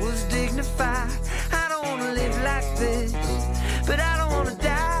thought was dignified. I don't wanna live like this, but I don't wanna die.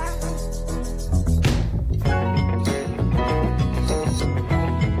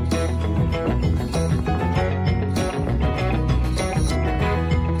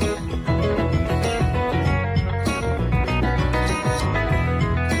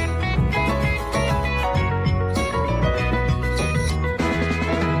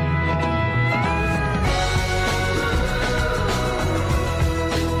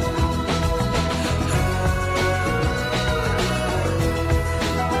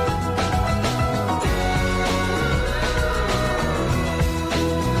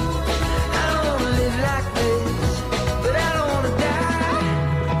 I don't wanna live like this, but I don't wanna die.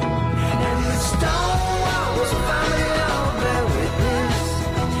 And the stone walls of harmony all bear witness.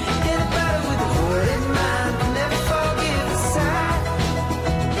 Anybody with a word in mind can never forgive the sight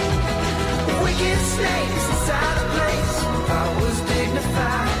of wicked snakes inside a place you thought was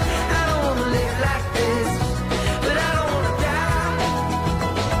dignified. I don't wanna live like this, but I don't wanna die.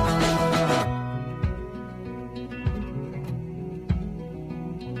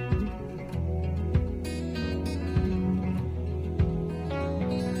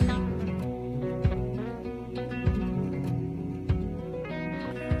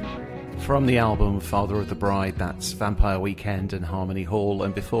 From the album Father of the Bride, that's Vampire Weekend and Harmony Hall,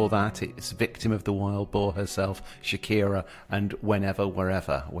 and before that it's Victim of the Wild Boar herself, Shakira, and Whenever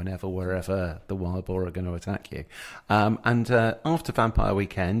Wherever the Wild Boar are going to attack you. And after Vampire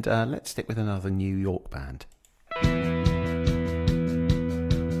Weekend, let's stick with another New York band.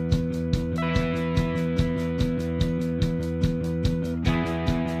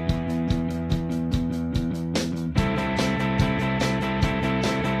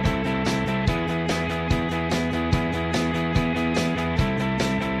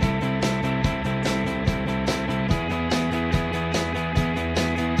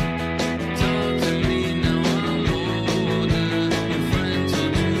 Talk to me now, I'm older. Your friends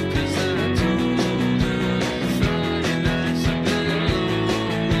are true 'cause I told her.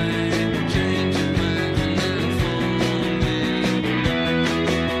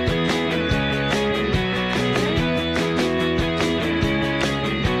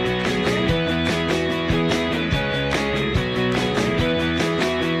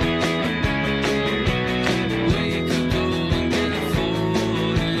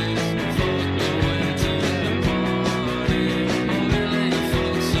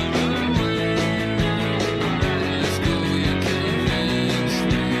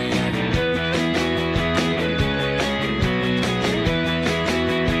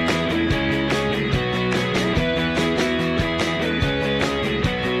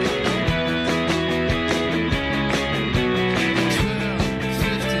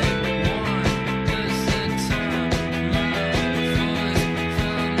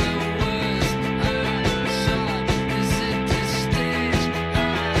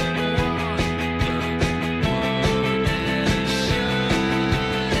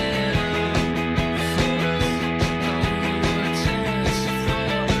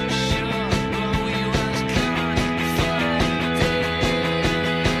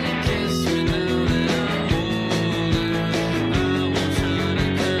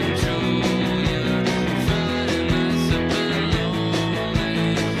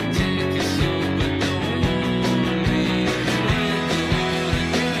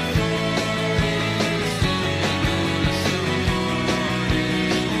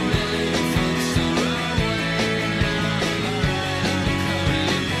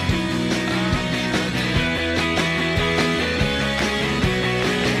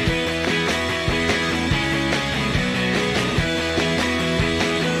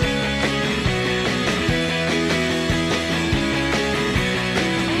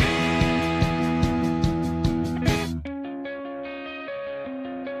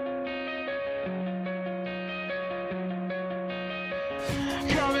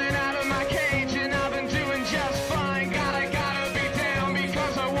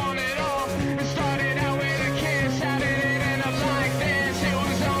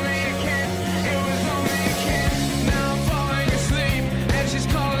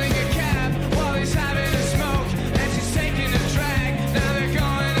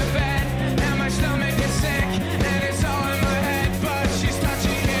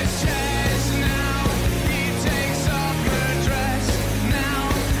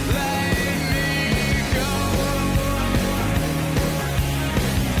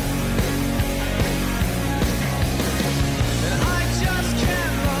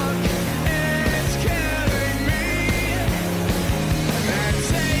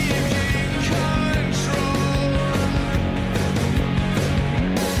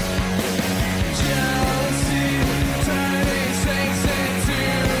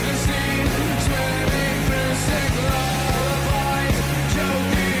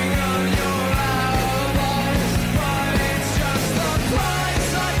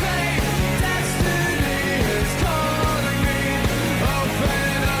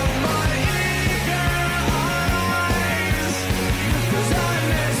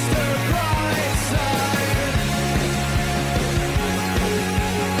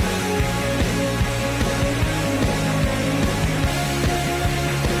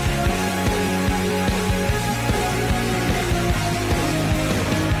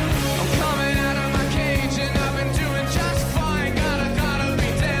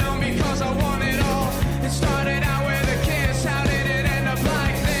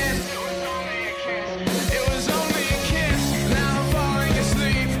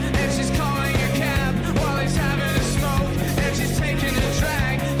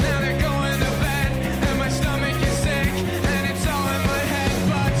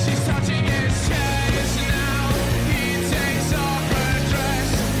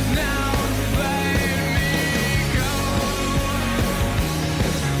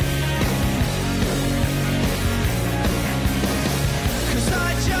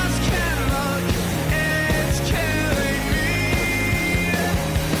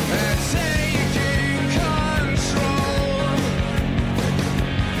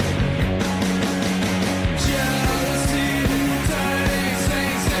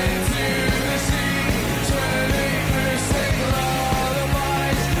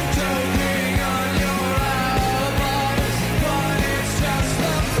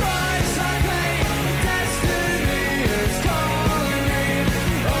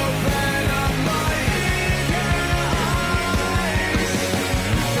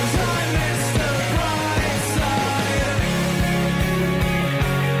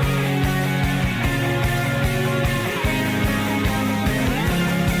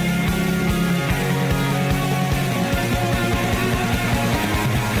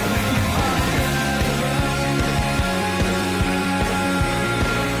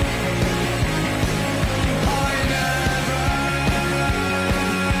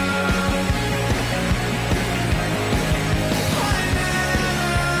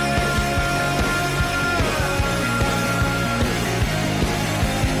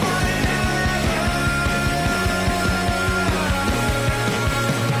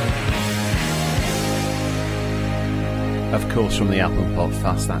 Of course, from the album Pop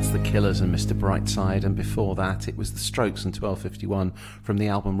Fuss, that's The Killers and Mr. Brightside, and before that it was The Strokes and 1251 from the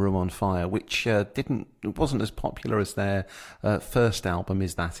album Room on Fire, which wasn't as popular as their first album,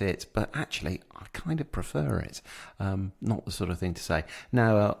 Is That It? But actually, I kind of prefer it. Not the sort of thing to say.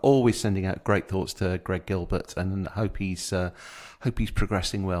 Now, always sending out great thoughts to Greg Gilbert, and hope he's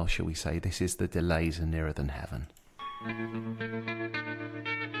progressing well, shall we say. This is The Delays Are Nearer Than Heaven.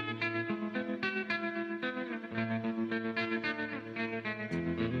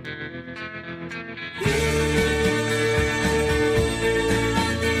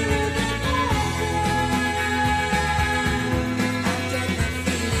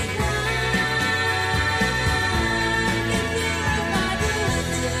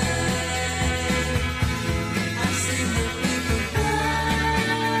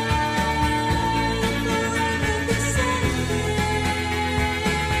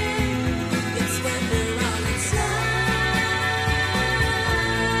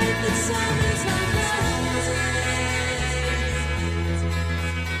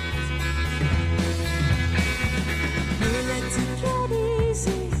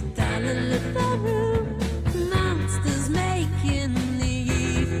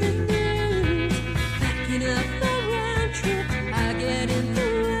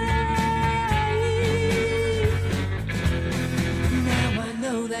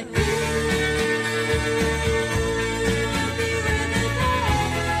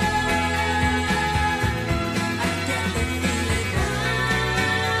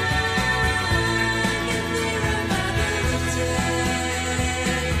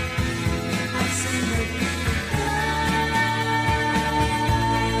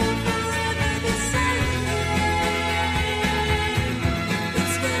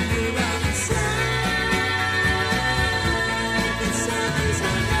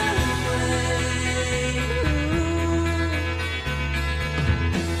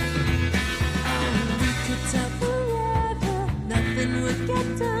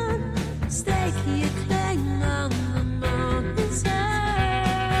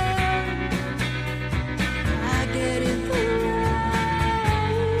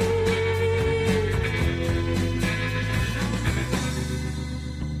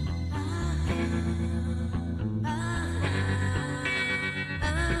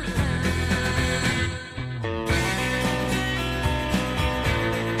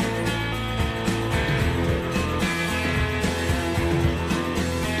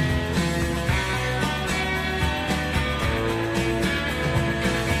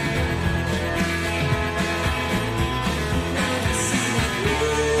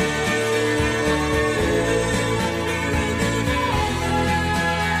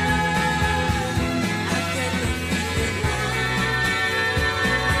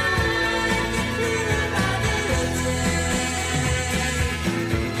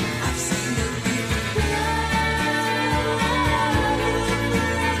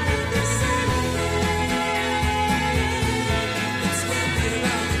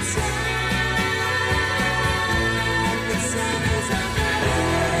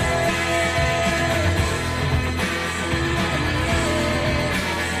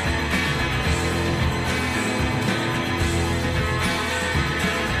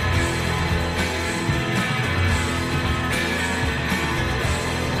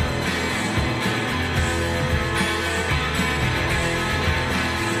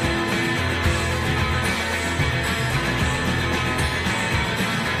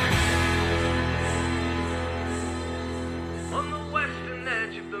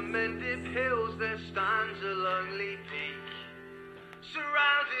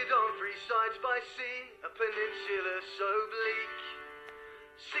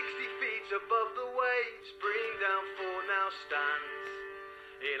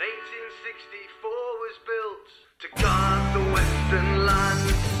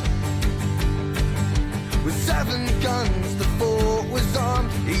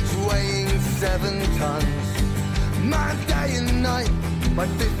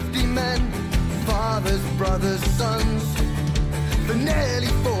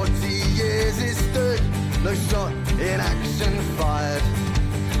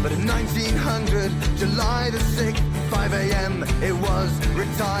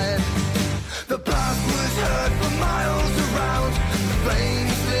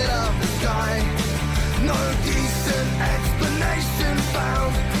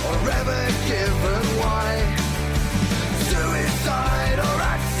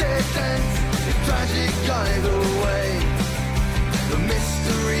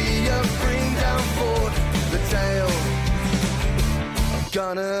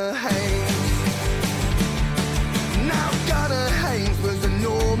 Gonna hate now.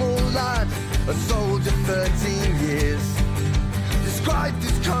 life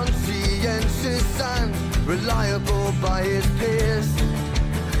is conscientious and reliable by his peers.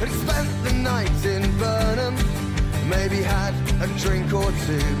 And he spent the night in Burnham, maybe had a drink or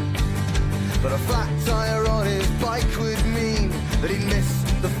two. But a flat tire on his bike would mean that he'd miss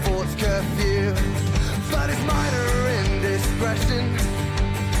the fort's curfew. But his minor indiscretion,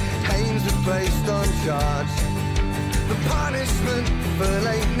 Haynes was placed on charge. The punishment for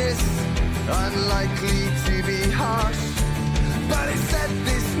lateness, unlikely to be harsh. But he said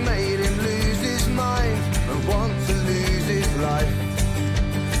this made him lose his mind and want to lose his life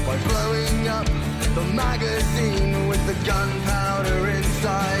by blowing up the magazine with the gunpowder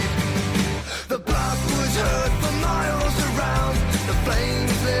inside. The blast was heard for miles around, the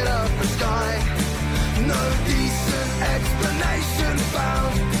flames lit up the sky. No decent explanation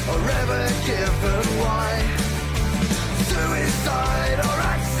found or ever given why. Suicide or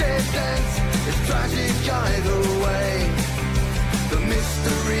accident, it's tragic either way. The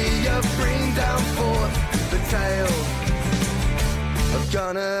mystery of Breen down forth, the tale of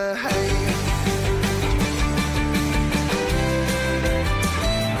Gunnar Haynes.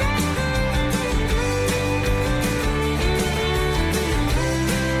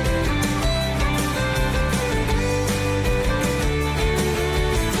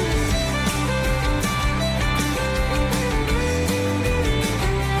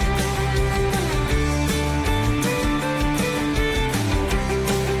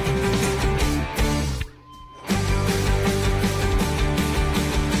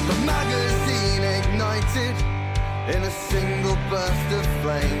 In a single burst of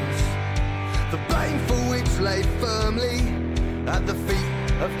flames, the blame for which lay firmly at the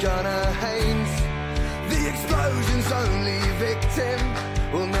feet of Gunnar Haynes. The explosion's only victim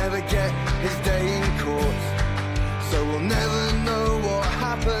will never get his day in court, so we'll never know what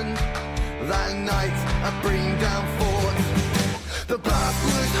happened that night at Breandown Fort. The blast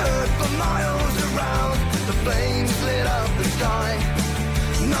was heard for miles around, the flames lit up the sky.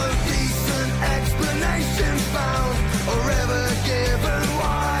 No decent explanation found or ever given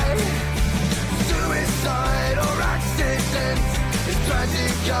why. Suicide or accident is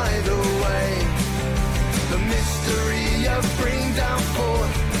tragic either way. The mystery of Breandown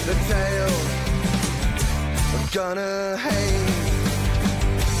Fort, the tale of Gunnar Haynes.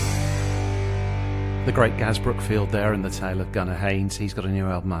 The great Gaz Brookfield there and the tale of Gunnar Haynes. He's got a new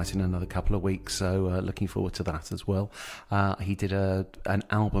album out in another couple of weeks, so looking forward to that as well. He did an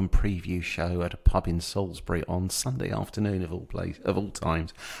album preview show at a pub in Salisbury on Sunday afternoon of all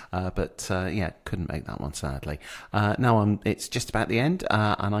times, but couldn't make that one sadly. Now it's just about the end,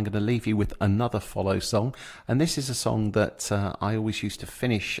 and I'm going to leave you with another Follow song, and this is a song that I always used to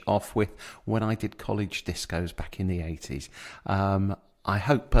finish off with when I did college discos back in the 80s. I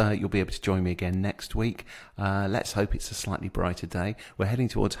hope you'll be able to join me again next week. Let's hope it's a slightly brighter day. We're heading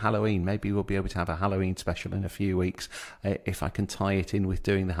towards Halloween. Maybe we'll be able to have a Halloween special in a few weeks if I can tie it in with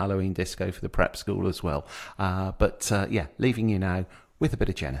doing the Halloween disco for the prep school as well. But leaving you now with a bit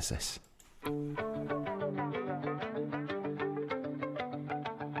of Genesis.